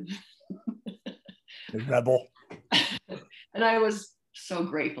vaccinated. The rebel. And I was so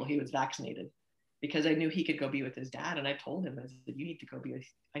grateful he was vaccinated, because I knew he could go be with his dad. And I told him, I said, I need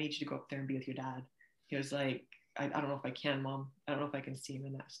you to go up there and be with your dad. He was like, I don't know if I can, Mom. I don't know if I can see him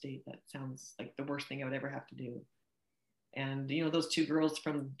in that state. That sounds like the worst thing I would ever have to do. And, those two girls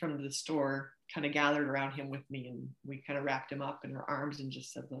from the store kind of gathered around him with me, and we kind of wrapped him up in our arms and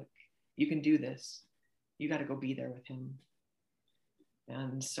just said, look, you can do this. You got to go be there with him.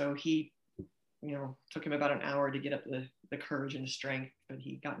 And so he, took him about an hour to get up the courage and the strength, but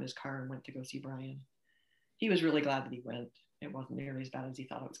he got in his car and went to go see Brian. He was really glad that he went. It wasn't nearly as bad as he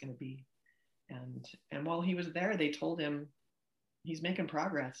thought it was going to be. And while he was there, they told him he's making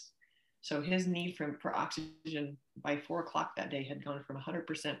progress. So his need for oxygen by 4 o'clock that day had gone from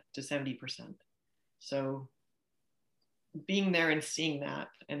 100% to 70%. So being there and seeing that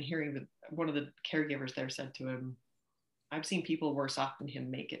and hearing that one of the caregivers there said to him, I've seen people worse off than him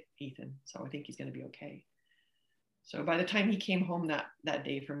make it, Ethan. So I think he's going to be okay. So by the time he came home that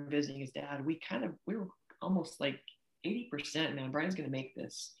day from visiting his dad, we were almost like 80%, man, Brian's going to make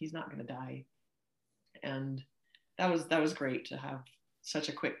this. He's not going to die. And that was great to have such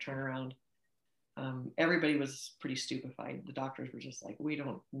a quick turnaround. Everybody was pretty stupefied. The doctors were just like, we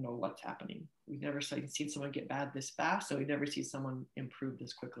don't know what's happening. We've never seen someone get bad this fast. So we've never seen someone improve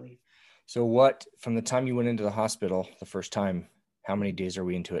this quickly. So from the time you went into the hospital the first time, how many days are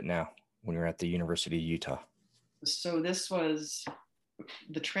we into it now when you're at the University of Utah? So this was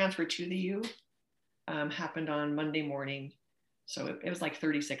the transfer to the U happened on Monday morning. So it was like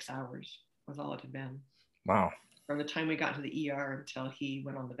 36 hours was all it had been. Wow. From the time we got to the ER until he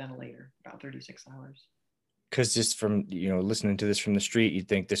went on the ventilator, about 36 hours. Because just from, listening to this from the street, you'd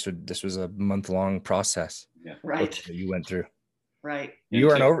think this was a month-long process. Yeah. Right. That you went through. Right.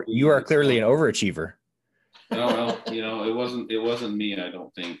 You are clearly an overachiever. Well, it wasn't me, I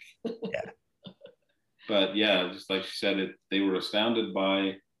don't think. Yeah. But yeah, just like she said, they were astounded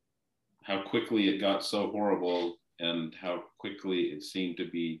by how quickly it got so horrible and how quickly it seemed to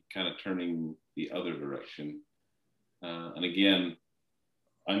be kind of turning the other direction. And again,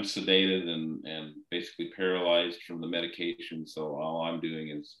 I'm sedated and basically paralyzed from the medication. So all I'm doing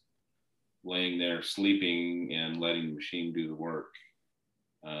is laying there sleeping and letting the machine do the work.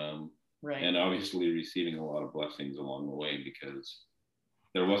 Right. And obviously receiving a lot of blessings along the way, because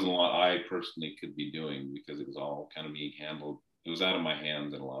there wasn't a lot I personally could be doing, because it was all kind of being handled. It was out of my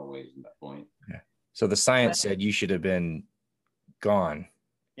hands in a lot of ways at that point. Yeah. So the science said you should have been gone.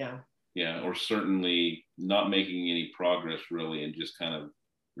 Yeah. Yeah, or certainly not making any progress really, and just kind of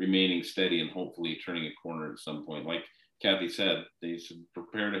remaining steady and hopefully turning a corner at some point. Like Kathy said, they should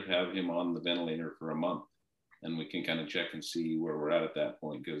prepare to have him on the ventilator for a month, and we can kind of check and see where we're at that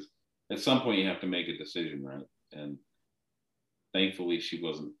point, because at some point you have to make a decision, right? And thankfully she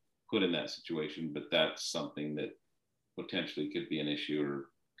wasn't put in that situation, but that's something that potentially could be an issue or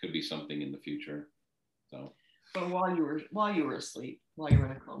could be something in the future. So, but while you were asleep, while you were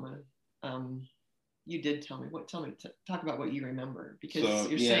in a coma, you did tell me talk about what you remember, because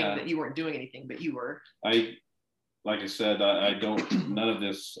you're saying that you weren't doing anything, but you were. Like I said, I don't, none of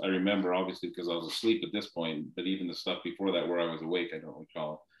this I remember, obviously, because I was asleep at this point, but even the stuff before that where I was awake, I don't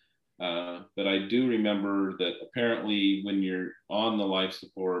recall. But I do remember that apparently when you're on the life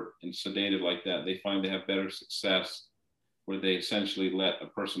support and sedated like that, they find they have better success where they essentially let a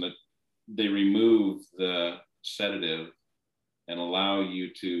person, they remove the sedative and allow you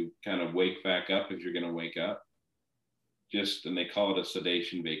to kind of wake back up if you're going to wake up. And they call it a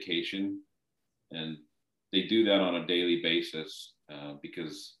sedation vacation. And they do that on a daily basis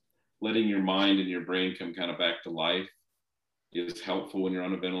because letting your mind and your brain come kind of back to life is helpful when you're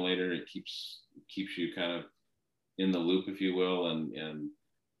on a ventilator. It keeps you kind of in the loop, if you will, and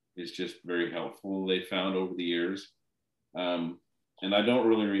it's just very helpful, they found over the years. and I don't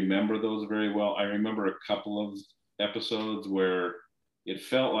really remember those very well. I remember a couple of episodes where it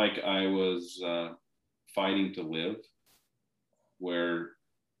felt like I was fighting to live, where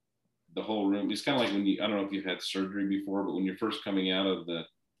the whole room, it's kind of like when I don't know if you've had surgery before, but when you're first coming out of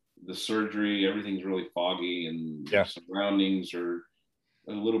the surgery, everything's really foggy and the surroundings are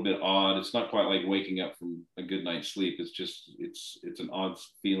a little bit odd. It's not quite like waking up from a good night's sleep. It's just, it's an odd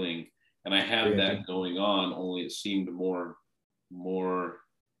feeling. And I had that going on, only it seemed more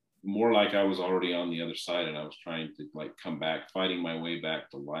like I was already on the other side, and I was trying to like come back, fighting my way back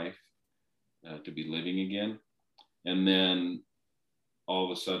to life, to be living again. And then all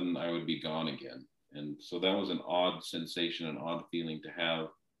of a sudden I would be gone again. And so that was an odd sensation, an odd feeling to have.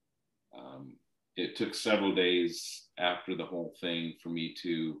 It took several days after the whole thing for me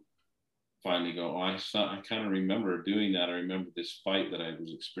to finally go, oh, I kind of remember doing that. I remember this fight that I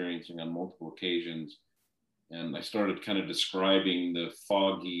was experiencing on multiple occasions. And I started kind of describing the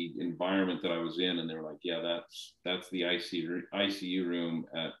foggy environment that I was in. And they were like, yeah, that's the ICU room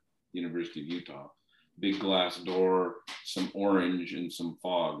at University of Utah. Big glass door, some orange and some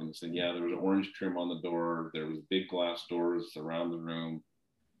fog. And said, yeah, there was orange trim on the door. There was big glass doors around the room.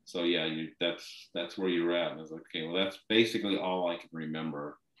 So yeah, that's where you were at. And I was like, okay, well, that's basically all I can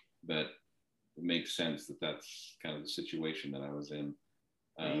remember. But it makes sense that that's kind of the situation that I was in.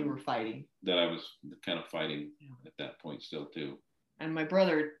 You were fighting. That I was kind of fighting at that point still too. And my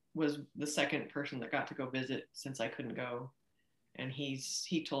brother was the second person that got to go visit since I couldn't go. And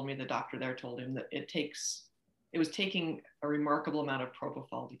he told me, the doctor there told him that it was taking a remarkable amount of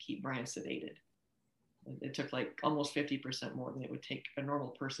propofol to keep Brian sedated. It took like almost 50% more than it would take a normal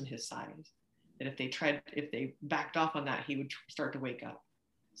person his size. And if they backed off on that, he would start to wake up.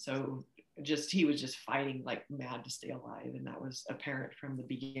 So he was just fighting like mad to stay alive. And that was apparent from the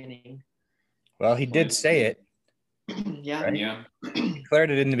beginning. Well, he did say it. Yeah. Right? Yeah. He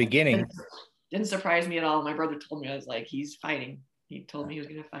declared it in the beginning. Didn't surprise me at all. My brother told me, I was like, he's fighting. He told me he was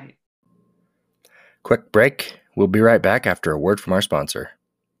going to fight. Quick break. We'll be right back after a word from our sponsor.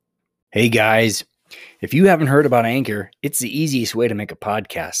 Hey guys, if you haven't heard about Anchor, it's the easiest way to make a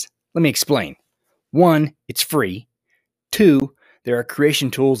podcast. Let me explain. 1, it's free. 2, there are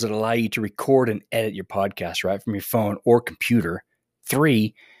creation tools that allow you to record and edit your podcast right from your phone or computer.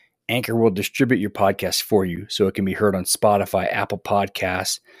 3, Anchor will distribute your podcast for you so it can be heard on Spotify, Apple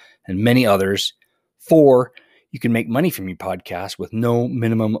Podcasts, and many others. 4, you can make money from your podcast with no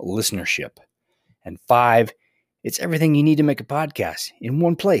minimum listenership. And 5, it's everything you need to make a podcast in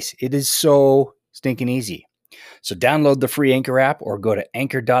one place. It is so stinking easy. So download the free Anchor app or go to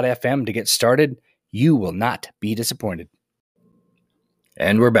anchor.fm to get started. You will not be disappointed.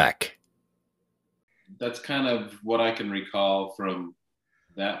 And we're back. That's kind of what I can recall from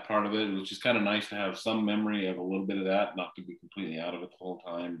that part of it, which is kind of nice to have some memory of a little bit of that, not to be completely out of it the whole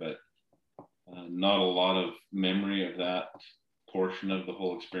time, but not a lot of memory of that portion of the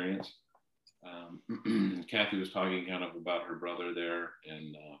whole experience. Kathy was talking kind of about her brother there,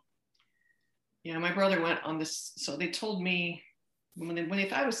 and yeah, my brother went on this. So they told me when they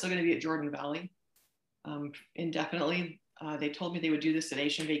thought I was still going to be at Jordan Valley indefinitely, they told me they would do the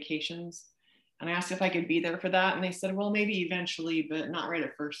sedation vacations. And I asked if I could be there for that. And they said, well, maybe eventually, but not right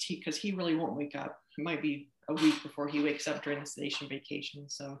at first, because he really won't wake up. It might be a week before he wakes up during the sedation vacation.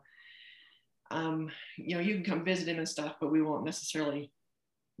 So, you can come visit him and stuff, but we won't necessarily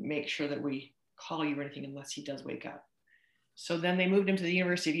make sure that we call you or anything unless he does wake up. So then they moved him to the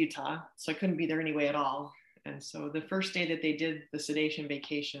University of Utah. So I couldn't be there anyway at all. And so the first day that they did the sedation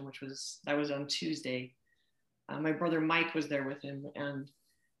vacation, that was on Tuesday, my brother Mike was there with him, and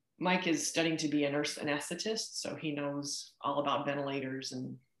Mike is studying to be a nurse anesthetist. So he knows all about ventilators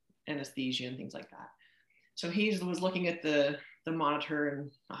and anesthesia and things like that. So he was looking at the monitor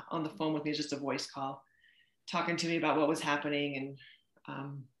and on the phone with me, just a voice call, talking to me about what was happening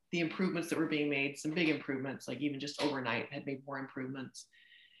and the improvements that were being made, some big improvements, like even just overnight had made more improvements,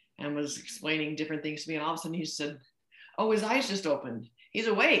 and was explaining different things to me. And all of a sudden he said, oh, his eyes just opened. He's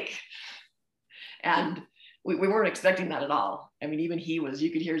awake. And we weren't expecting that at all. I mean, even you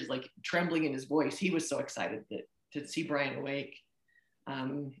could hear his like trembling in his voice. He was so excited to see Brian awake.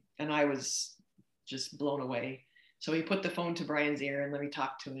 And I was just blown away. So he put the phone to Brian's ear and let me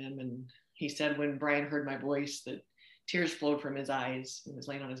talk to him. And he said when Brian heard my voice that tears flowed from his eyes. He was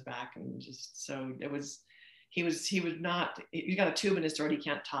laying on his back, and just so he got a tube in his throat. He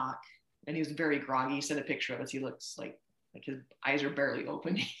can't talk, and he was very groggy. He sent a picture of us. He looks like his eyes are barely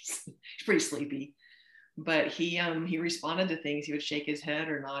open. He's pretty sleepy, but he responded to things. He would shake his head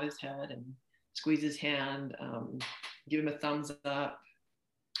or nod his head and squeeze his hand, give him a thumbs up.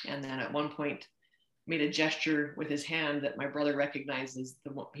 And then at one point, made a gesture with his hand that my brother recognizes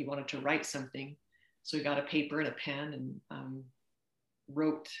he wanted to write something. So he got a paper and a pen and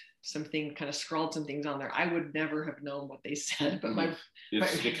wrote something, kind of scrawled some things on there. I would never have known what they said, but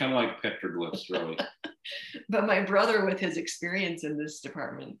it's kind of like petroglyphs, really. But my brother, with his experience in this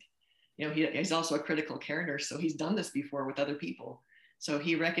department, he's also a critical care nurse, so he's done this before with other people. So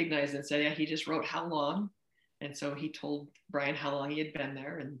he recognized and said, yeah, he just wrote how long. And so he told Brian how long he had been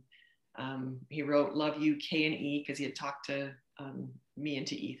there. And he wrote love you, K and E, because he had talked to me and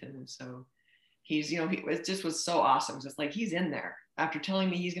to Ethan. And so he's, it just was so awesome. It's like, he's in there after telling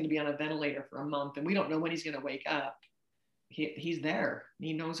me he's going to be on a ventilator for a month and we don't know when he's going to wake up. He's there.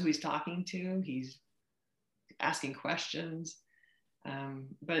 He knows who he's talking to. He's asking questions.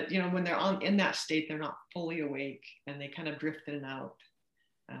 But when they're in that state, they're not fully awake and they kind of drift in and out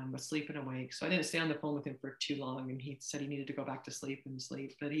with sleep and awake. So I didn't stay on the phone with him for too long, and he said he needed to go back to sleep and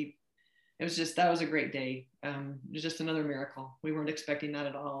sleep. But that was a great day. It was just another miracle. We weren't expecting that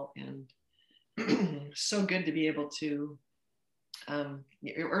at all, and so good to be able to.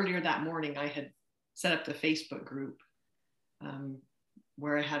 Earlier that morning, I had set up the Facebook group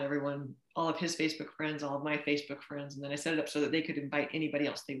where I had everyone, all of his Facebook friends, all of my Facebook friends, and then I set it up so that they could invite anybody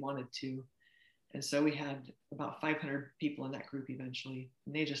else they wanted to. And so we had about 500 people in that group eventually,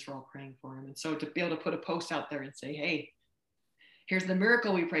 and they just were all praying for him. And so to be able to put a post out there and say, hey, here's the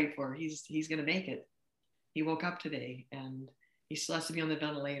miracle we prayed for. He's going to make it. He woke up today, and he still has to be on the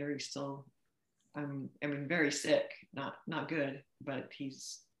ventilator. He's still, very sick, not good, but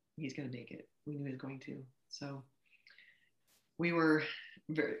he's going to make it. We knew he was going to. So we were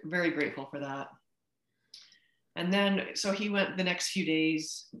very, very grateful for that. And then, so he went the next few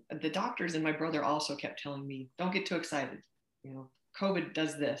days. The doctors and my brother also kept telling me, don't get too excited. COVID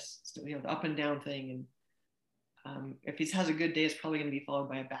does this, the up and down thing. And if he has a good day, it's probably going to be followed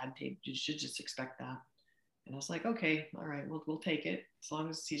by a bad day. You should just expect that. And I was like, okay, all right, we'll take it. As long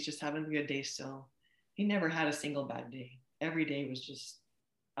as he's just having a good day still. He never had a single bad day. Every day was just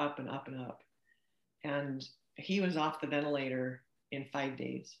up and up and up. And he was off the ventilator in 5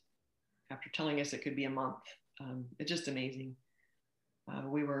 days after telling us it could be a month. It's just amazing.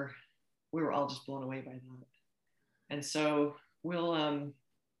 We were all just blown away by that. And so we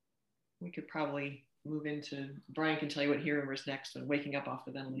could probably move into, Brian can tell you what he remembers next when waking up off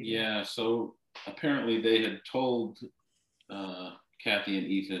the ventilator. Yeah, so apparently they had told Kathy and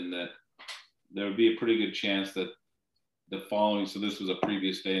Ethan that there would be a pretty good chance that the following, so this was a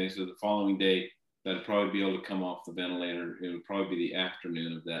previous day, so the following day, that I'd probably be able to come off the ventilator. It would probably be the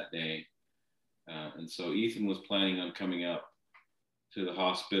afternoon of that day. And so Ethan was planning on coming up to the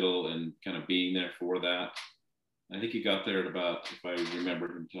hospital and kind of being there for that. I think he got there at about, if I remember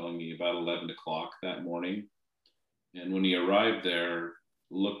him telling me, about 11 o'clock that morning. And when he arrived there,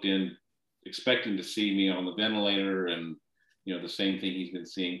 looked in, expecting to see me on the ventilator and, the same thing he's been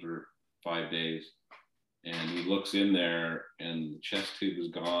seeing for 5 days. And he looks in there and the chest tube is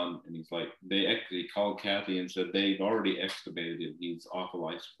gone. And he's like, they actually called Kathy and said they've already extubated him. He's off of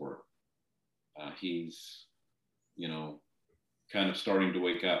life support. He's, kind of starting to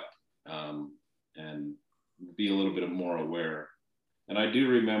wake up and be a little bit more aware. And I do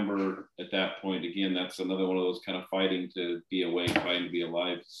remember at that point, again, that's another one of those kind of fighting to be awake, fighting to be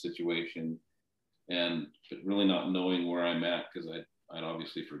alive situation. But really not knowing where I'm at, because I'd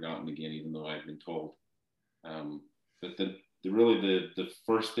obviously forgotten again, even though I'd been told. But the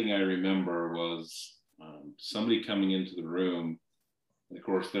first thing I remember was somebody coming into the room. And of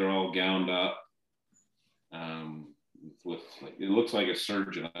course, they're all gowned up with, it looks like a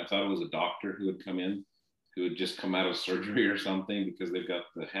surgeon. I thought it was a doctor who had come in, who had just come out of surgery or something, because they've got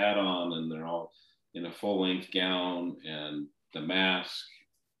the hat on and they're all in a full-length gown and the mask.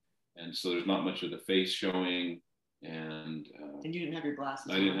 And so there's not much of the face showing. And you didn't have your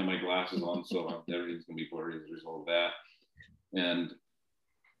glasses I didn't have my glasses on, so everything's going to be blurry as a result of that. And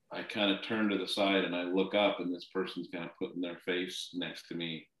I kind of turn to the side and I look up, and this person's kind of putting their face next to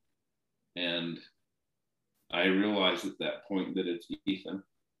me. And I realize at that point that it's Ethan.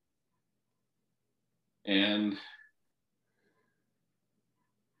 And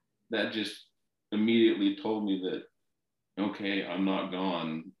that just immediately told me that, okay, I'm not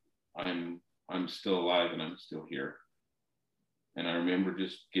gone. I'm still alive and I'm still here. And I remember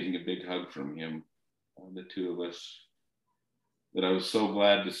just getting a big hug from him, the two of us, that I was so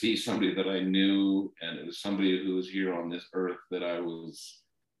glad to see somebody that I knew, and it was somebody who was here on this earth that I was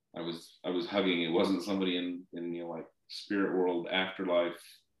hugging. It wasn't somebody in like spirit world, afterlife,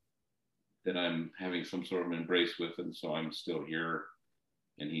 that I'm having some sort of embrace with, and so I'm still here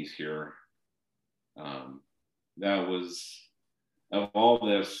and he's here. That was, of all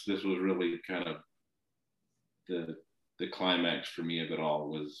this was really kind of the climax for me of it all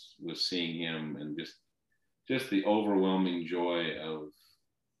was seeing him, and just the overwhelming joy of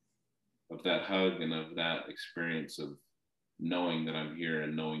that hug and of that experience of knowing that I'm here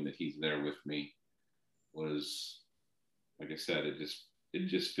and knowing that he's there with me was, like I said, it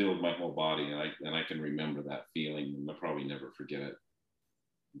just filled my whole body, and I can remember that feeling, and I'll probably never forget it.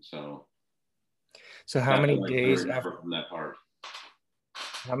 And so how many days after from that part?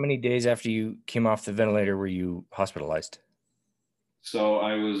 How many days after you came off the ventilator were you hospitalized? So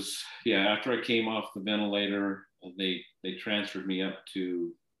I was, after I came off the ventilator, they transferred me up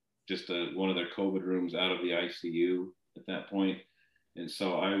to just one of their COVID rooms out of the ICU at that point. And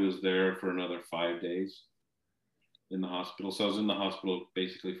so I was there for another 5 days in the hospital. So I was in the hospital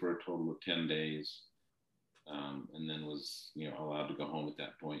basically for a total of 10 days. And then was, allowed to go home at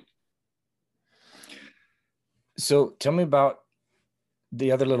that point. So tell me about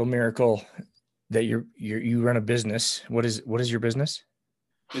the other little miracle that you run a business. What is your business?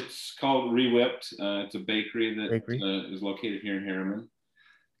 It's called Re-Whipped. It's a bakery that is located here in Harriman.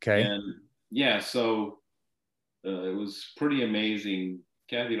 Okay. And so it was pretty amazing.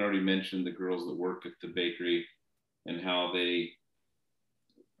 Kathy had already mentioned the girls that work at the bakery and how we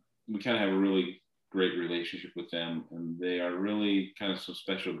kind of have a really great relationship with them. And they are really kind of some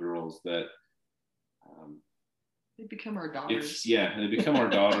special girls that they become our daughters. They become our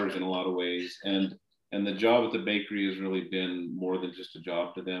daughters in a lot of ways. And the job at the bakery has really been more than just a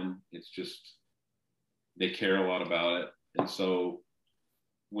job to them. It's just, they care a lot about it. And so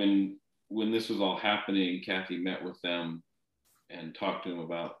when this was all happening, Kathy met with them and talked to them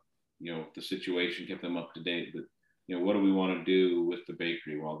about, the situation, kept them up to date. But, what do we want to do with the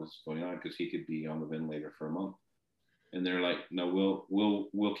bakery while this is going on? Because he could be on the ventilator for a month. And they're like, no,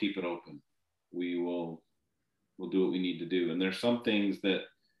 we'll keep it open. We'll do what we need to do. And there's some things that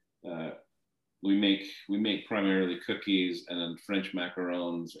we make primarily cookies and then French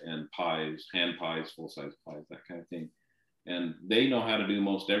macarons and pies, hand pies, full-size pies, that kind of thing. And they know how to do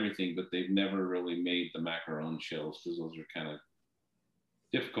most everything, but they've never really made the macaron shells because those are kind of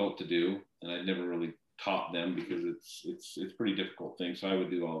difficult to do. And I never really taught them because it's a pretty difficult thing. So I would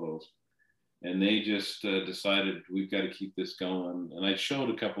do all those. And they just decided we've got to keep this going. And I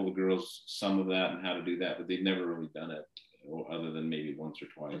showed a couple of girls some of that and how to do that, but they'd never really done it other than maybe once or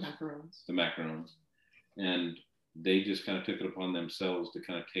twice. The macarons. And they just kind of took it upon themselves to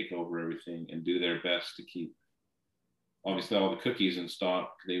kind of take over everything and do their best to keep, obviously, all the cookies in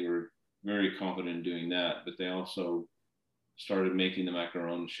stock. They were very confident in doing that, but they also started making the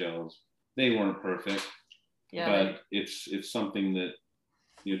macaron shells. They weren't perfect, but it's something that,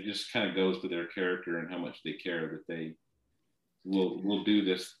 just kind of goes to their character and how much they care that they will do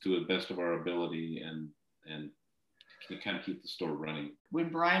this to the best of our ability and kind of keep the store running. When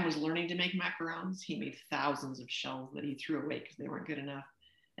Brian was learning to make macarons, he made thousands of shells that he threw away because they weren't good enough.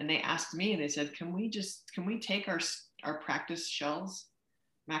 And they asked me, and they said, can we take our practice shells,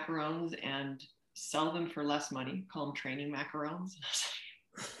 macarons, and sell them for less money, call them training macarons?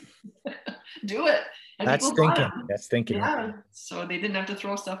 Do it. And that's thinking. Yeah. So they didn't have to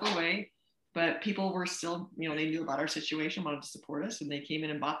throw stuff away, but people were still, they knew about our situation, wanted to support us, and they came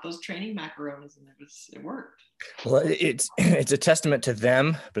in and bought those training macarons, and it worked. Well, it's a testament to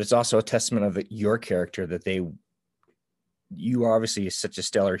them, but it's also a testament of your character that you are obviously such a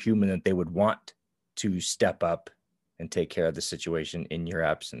stellar human that they would want to step up and take care of the situation in your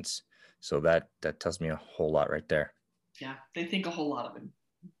absence. So that tells me a whole lot right there. Yeah, they think a whole lot of him.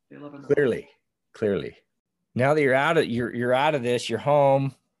 They love him. Clearly. Now that you're out of this, you're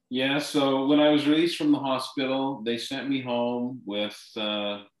home. Yeah. So when I was released from the hospital, they sent me home with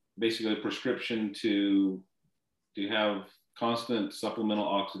basically a prescription to have constant supplemental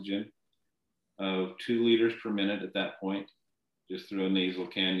oxygen of 2 liters per minute at that point, just through a nasal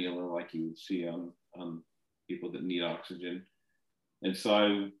cannula like you would see on people that need oxygen. And so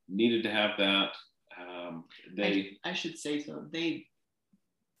I needed to have that. I should say so.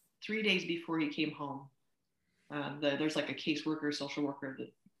 3 days before he came home, there's like a caseworker, social worker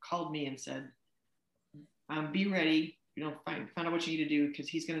that called me and said, be ready, find out what you need to do, because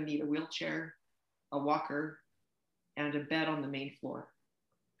he's going to need a wheelchair, a walker, and a bed on the main floor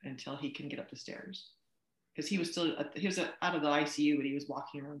until he can get up the stairs. Because he was out of the ICU, but he was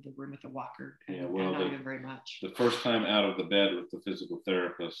walking around the room with a walker and not even very much. The first time out of the bed with the physical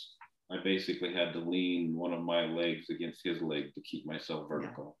therapist, I basically had to lean one of my legs against his leg to keep myself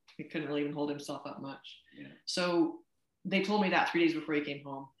vertical. He couldn't really even hold himself up much. Yeah. So they told me that 3 days before he came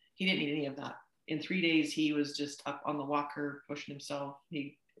home. He didn't need any of that. In 3 days, he was just up on the walker, pushing himself.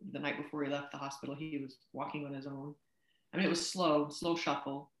 The night before he left the hospital, he was walking on his own. I mean, it was slow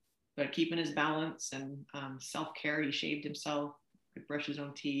shuffle. but keeping his balance and self-care. He shaved himself, could brush his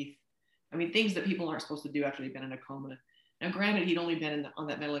own teeth. I mean, things that people aren't supposed to do after they've been in a coma. Now, granted, he'd only been on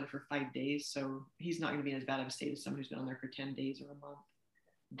that ventilator for 5 days, so he's not going to be in as bad of a state as someone who's been on there for 10 days or a month.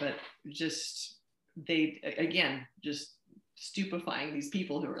 But just, they, again, just stupefying these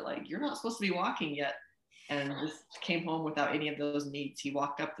people who are like, you're not supposed to be walking yet. And this came home without any of those needs. He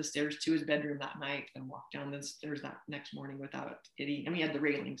walked up the stairs to his bedroom that night and walked down the stairs that next morning without any, I mean, he had the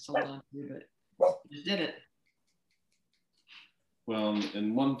railing sold on to, but he just did it. Well,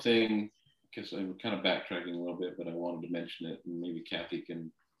 and one thing, because I'm kind of backtracking a little bit, but I wanted to mention it, and maybe Kathy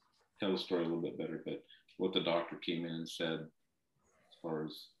can tell the story a little bit better, but what the doctor came in and said as far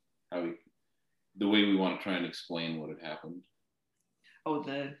as how the way we want to try and explain what had happened. Oh,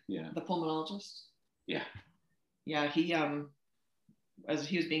 the pulmonologist? Yeah. Yeah, he, as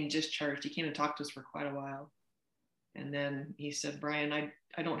he was being discharged, he came and talked to us for quite a while. And then he said, Brian,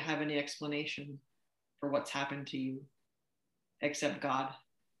 I don't have any explanation for what's happened to you except God.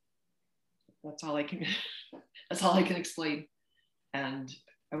 That's all I can explain. And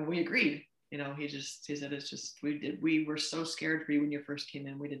we agreed. You know, he said, it's just, we were so scared for you when you first came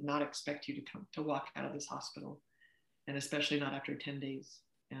in. We did not expect you to walk out of this hospital, and especially not after 10 days.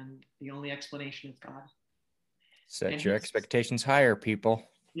 And the only explanation is God. Set your expectations higher, people.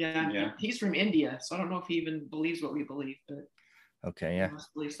 Yeah. He's from India, so I don't know if he even believes what we believe, but okay, yeah, he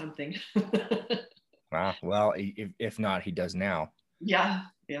must believe something. Wow. Well, if not, he does now. Yeah.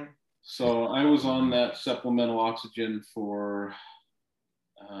 So I was on that supplemental oxygen for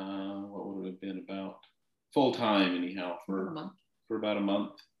what would it have been, about full time anyhow, for about a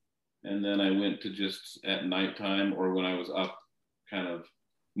month. And then I went to just at nighttime, or when I was up kind of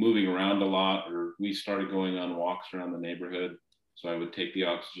moving around a lot, or we started going on walks around the neighborhood. So I would take the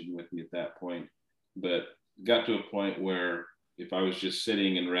oxygen with me at that point. But got to a point where if I was just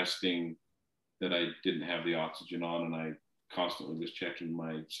sitting and resting, that I didn't have the oxygen on, and I constantly was checking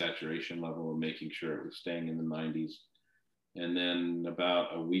my saturation level and making sure it was staying in the 90s. And then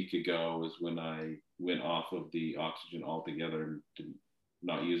about a week ago was when I went off of the oxygen altogether,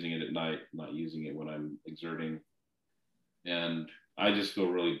 not using it at night, not using it when I'm exerting. And I just feel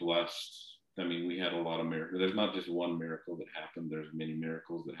really blessed. I mean, we had a lot of miracles. There's not just one miracle that happened. There's many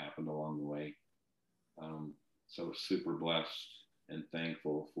miracles that happened along the way. So super blessed and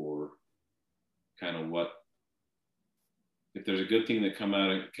thankful for kind of what, if there's a good thing that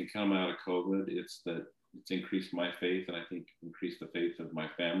can come out of COVID, it's that it's increased my faith, and I think increased the faith of my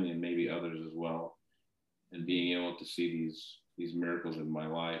family and maybe others as well. And being able to see these miracles in my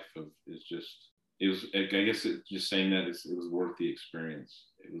life is just, it was, I guess just saying that it was worth the experience.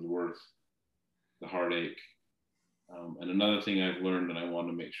 It was worth the heartache. And another thing I've learned, and I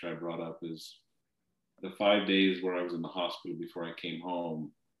wanted to make sure I brought up, is the 5 days where I was in the hospital before I came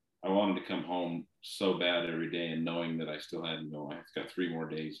home. I wanted to come home so bad every day, and knowing that I still had, I've got 3 more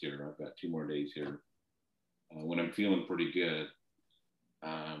days here. I've got 2 more days here. When I'm feeling pretty good.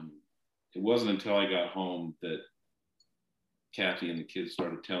 It wasn't until I got home that Kathy and the kids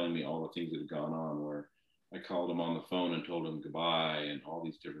started telling me all the things that had gone on, where I called them on the phone and told them goodbye and all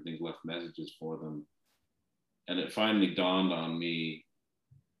these different things, left messages for them. And it finally dawned on me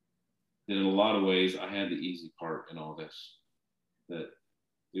that in a lot of ways I had the easy part in all this, that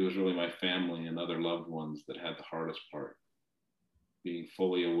it was really my family and other loved ones that had the hardest part, being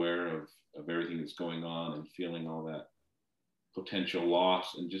fully aware of everything that's going on and feeling all that potential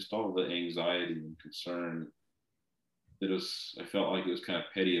loss and just all the anxiety and concern. I felt like it was kind of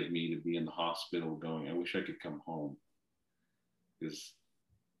petty of me to be in the hospital going, I wish I could come home, because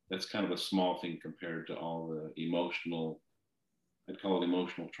that's kind of a small thing compared to all the emotional, I'd call it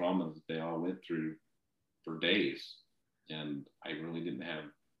emotional trauma that they all went through for days. And I really didn't have,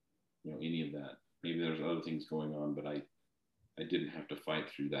 any of that. Maybe there's other things going on, but I didn't have to fight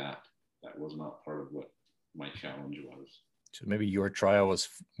through that. That was not part of what my challenge was. So maybe your trial was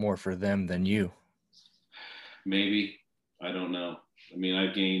more for them than you. Maybe. I don't know. I mean,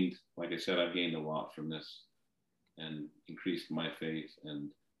 like I said, I've gained a lot from this, and increased my faith and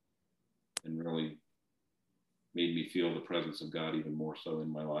really made me feel the presence of God even more so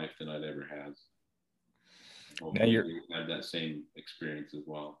in my life than I'd ever had. Hopefully you had that same experience as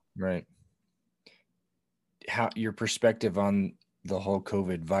well. Right. How your perspective on the whole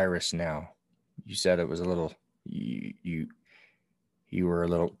COVID virus now? You said it was a little, you were a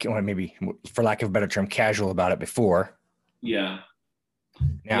little, maybe for lack of a better term, casual about it before. Yeah.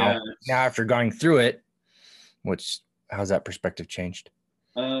 Now after going through it, how's that perspective changed?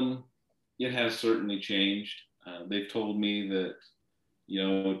 It has certainly changed. They've told me that,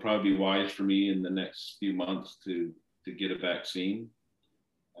 it would probably be wise for me in the next few months to get a vaccine.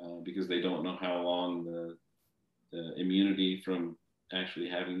 because they don't know how long the immunity from actually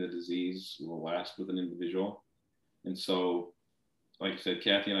having the disease will last with an individual. And so, like I said,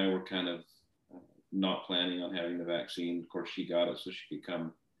 Kathy and I were kind of not planning on having the vaccine. Of course, she got it so she could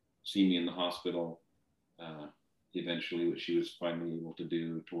come see me in the hospital eventually, which she was finally able to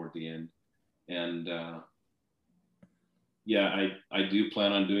do toward the end. And yeah, I do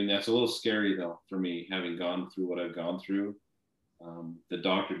plan on doing that. It's a little scary though for me, having gone through what I've gone through. The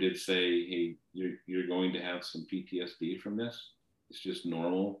doctor did say, hey, you're going to have some PTSD from this. It's just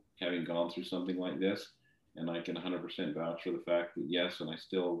normal having gone through something like this. And I can 100% vouch for the fact that yes, and I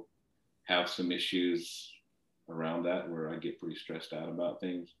still have some issues around that where I get pretty stressed out about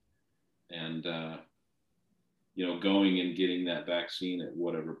things. And, you know, going and getting that vaccine at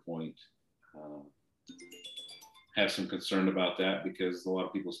whatever point, have some concern about that, because a lot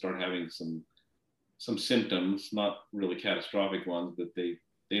of people start having some symptoms, not really catastrophic ones, but they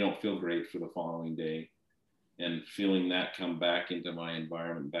don't feel great for the following day. And feeling that come back into my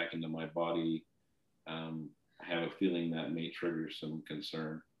environment, back into my body, I have a feeling that may trigger some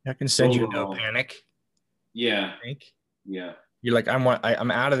concern. I can send you into a panic. Yeah. Panic. Yeah. You're like,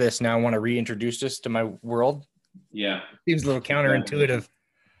 I'm out of this now. I want to reintroduce this to my world. Yeah. Seems a little counterintuitive.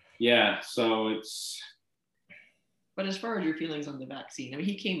 Yeah. So it's. But as far as your feelings on the vaccine, I mean,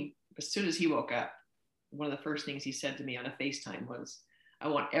 he came as soon as he woke up. One of the first things he said to me on a FaceTime was, I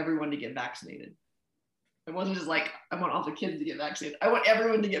want everyone to get vaccinated. It wasn't just like, I want all the kids to get vaccinated. I want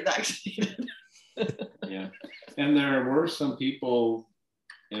everyone to get vaccinated. Yeah. And there were some people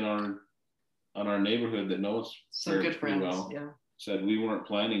in our neighborhood that know us some good friends, well, yeah. Said we weren't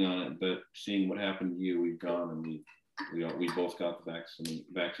planning on it, but seeing what happened to you, we've gone and we both got the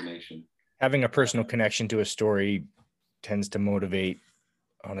vaccination. Having a personal connection to a story tends to motivate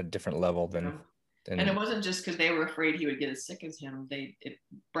on a different level than and it wasn't just because they were afraid he would get as sick as him. It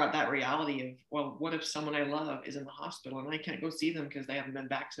brought that reality of, well, what if someone I love is in the hospital and I can't go see them because they haven't been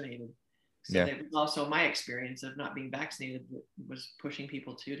vaccinated? So yeah. That was also my experience of not being vaccinated, was pushing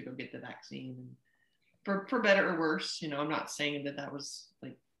people to go get the vaccine. And for better or worse, you know, I'm not saying that was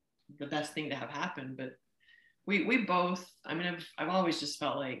like the best thing to have happened, but we both, I mean, I've always just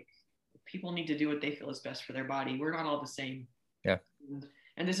felt like people need to do what they feel is best for their body. We're not all the same. Yeah.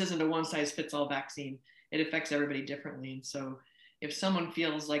 And this isn't a one size fits all vaccine. It affects everybody differently. And so if someone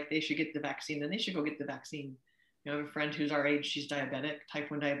feels like they should get the vaccine, then they should go get the vaccine. You know, I have a friend who's our age, she's diabetic,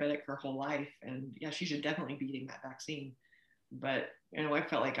 type 1 diabetic her whole life. And yeah, she should definitely be getting that vaccine. But, you know, I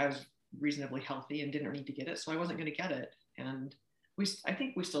felt like I was reasonably healthy and didn't need to get it. So I wasn't going to get it. And I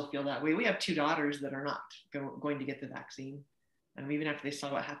think we still feel that way. We have 2 daughters that are not going to get the vaccine. And even after they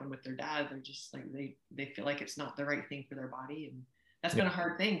saw what happened with their dad, they're just like, they feel like it's not the right thing for their body. And that's been a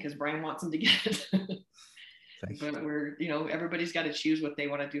hard thing because Brian wants them to get it. But we're, you know, everybody's got to choose what they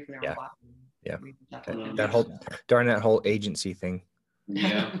want to do for their own body. Yeah. That whole agency thing.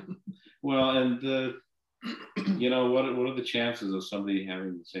 Yeah. Well, and you know, what are the chances of somebody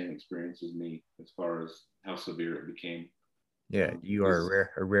having the same experience as me as far as how severe it became? Yeah, you are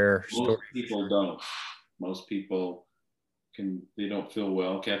a rare story. Most people don't. Most people they don't feel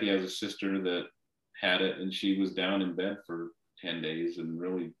well. Kathy has a sister that had it, and she was down in bed for 10 days and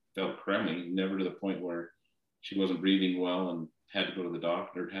really felt crummy, never to the point where she wasn't breathing well and had to go to the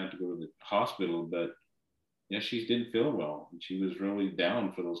doctor, had to go to the hospital. But yeah, she didn't feel well. And she was really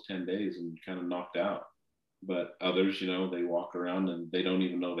down for those 10 days and kind of knocked out. But others, you know, they walk around and they don't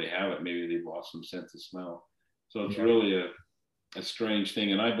even know they have it. Maybe they've lost some sense of smell. So it's really a strange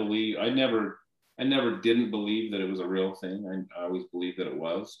thing. And I never didn't believe that it was a real thing. I always believed that it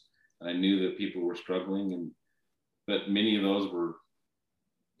was. And I knew that people were struggling, but many of those were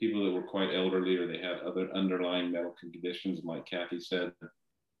people that were quite elderly, or they had other underlying medical conditions. And like Kathy said,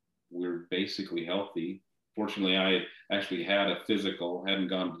 we're basically healthy. Fortunately, I actually had a physical, hadn't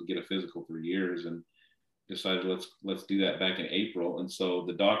gone to get a physical for years, and decided let's do that back in April. And so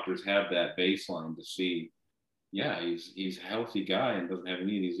the doctors have that baseline to see, yeah, he's a healthy guy and doesn't have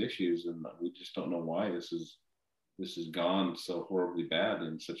any of these issues, and we just don't know why this is gone so horribly bad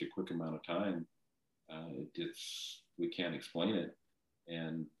in such a quick amount of time. We can't explain it.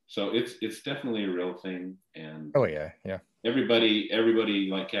 And so it's definitely a real thing. And everybody,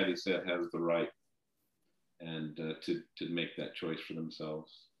 like Kathy said, has the right and to make that choice for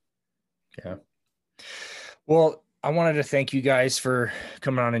themselves. Yeah. Well, I wanted to thank you guys for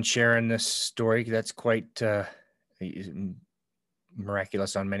coming on and sharing this story. That's quite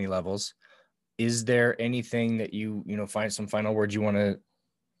miraculous on many levels. Is there anything that you find some final words you want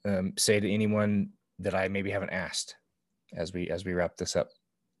to say to anyone that I maybe haven't asked as we wrap this up?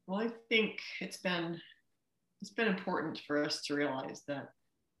 Well, I think it's been important for us to realize that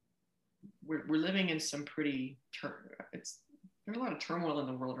we're living in some pretty there's a lot of turmoil in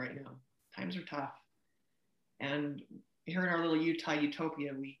the world right now. Times are tough, and here in our little Utah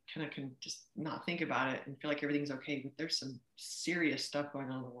utopia, we kind of can just not think about it and feel like everything's okay. But there's some serious stuff going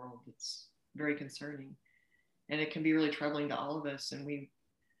on in the world that's very concerning, and it can be really troubling to all of us. And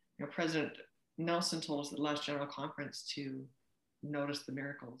President Nelson told us at the last General Conference to notice the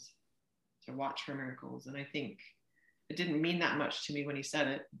miracles, to watch for miracles. And I think it didn't mean that much to me when he said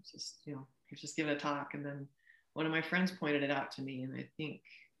it. It's just, he was just giving a talk. And then one of my friends pointed it out to me. And I think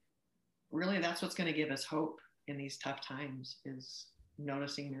really that's what's going to give us hope in these tough times, is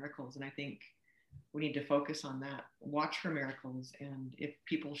noticing miracles. And I think we need to focus on that, watch for miracles. And if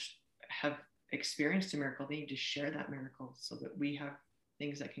people have experienced a miracle, they need to share that miracle so that we have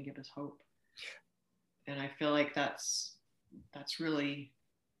things that can give us hope. And I feel like that's really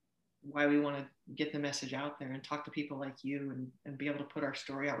why we want to get the message out there and talk to people like you and be able to put our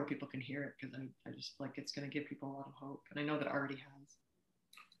story out where people can hear it, because I just feel like it's going to give people a lot of hope. And I know that it already has.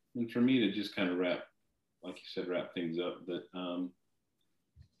 And for me to just kind of wrap things up, that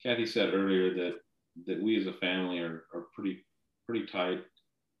Kathy said earlier that we as a family are pretty tight,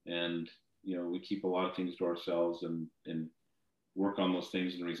 and we keep a lot of things to ourselves and work on those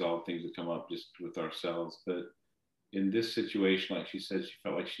things and resolve things that come up just with ourselves. But in this situation, like she said, she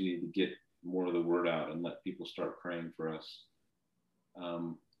felt like she needed to get more of the word out and let people start praying for us.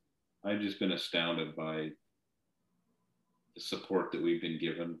 I've just been astounded by the support that we've been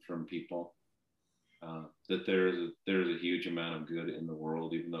given from people. That there's a huge amount of good in the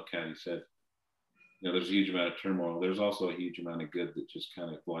world, even though Kathy said, there's a huge amount of turmoil. There's also a huge amount of good that just kind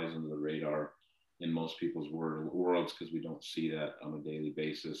of flies under the radar in most people's worlds, because we don't see that on a daily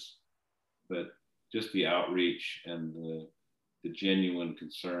basis. But just the outreach and the genuine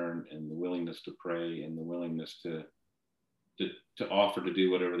concern and the willingness to pray and the willingness to offer to do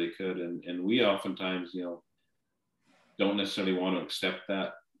whatever they could. And we oftentimes, don't necessarily want to accept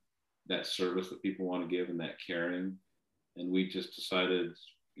that service that people want to give and that caring. And we just decided,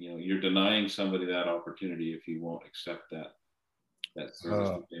 you're denying somebody that opportunity if you won't accept that service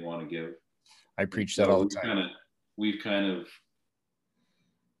that they want to give. I preach that all the time. We've kind of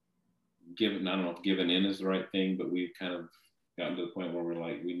given, I don't know if given in is the right thing, but we've kind of gotten to the point where we're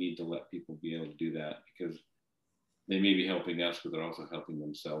like, we need to let people be able to do that, because they may be helping us, but they're also helping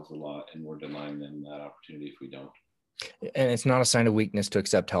themselves a lot, and we're denying them that opportunity if we don't. And it's not a sign of weakness to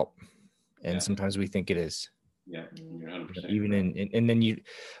accept help. And sometimes we think it is. Yeah, you're 100%. Even and then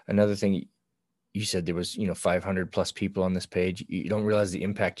another thing, you said there was 500 plus people on this page. You don't realize the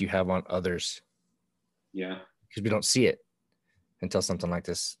impact you have on others. Yeah, because we don't see it until something like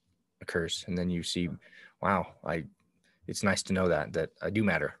this occurs, and then you see, wow, it's nice to know that I do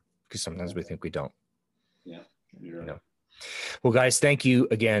matter, because sometimes we think we don't. Yeah, you're right. Well, guys, thank you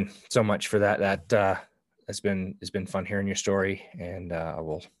again so much for that. It's been fun hearing your story, and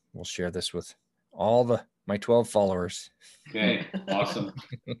we'll share this with all my 12 followers. Okay, awesome.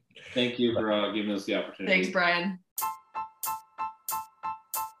 Thank you for giving us the opportunity. Thanks, Brian.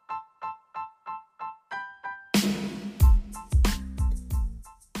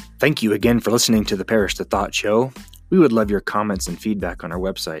 Thank you again for listening to the Parish the Thought Show. We would love your comments and feedback on our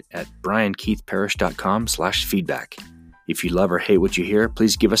website at briankeithparish.com/feedback. If you love or hate what you hear,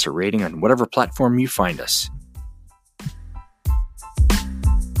 please give us a rating on whatever platform you find us.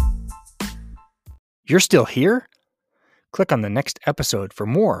 You're still here? Click on the next episode for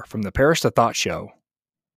more from the Parish the Thought Show.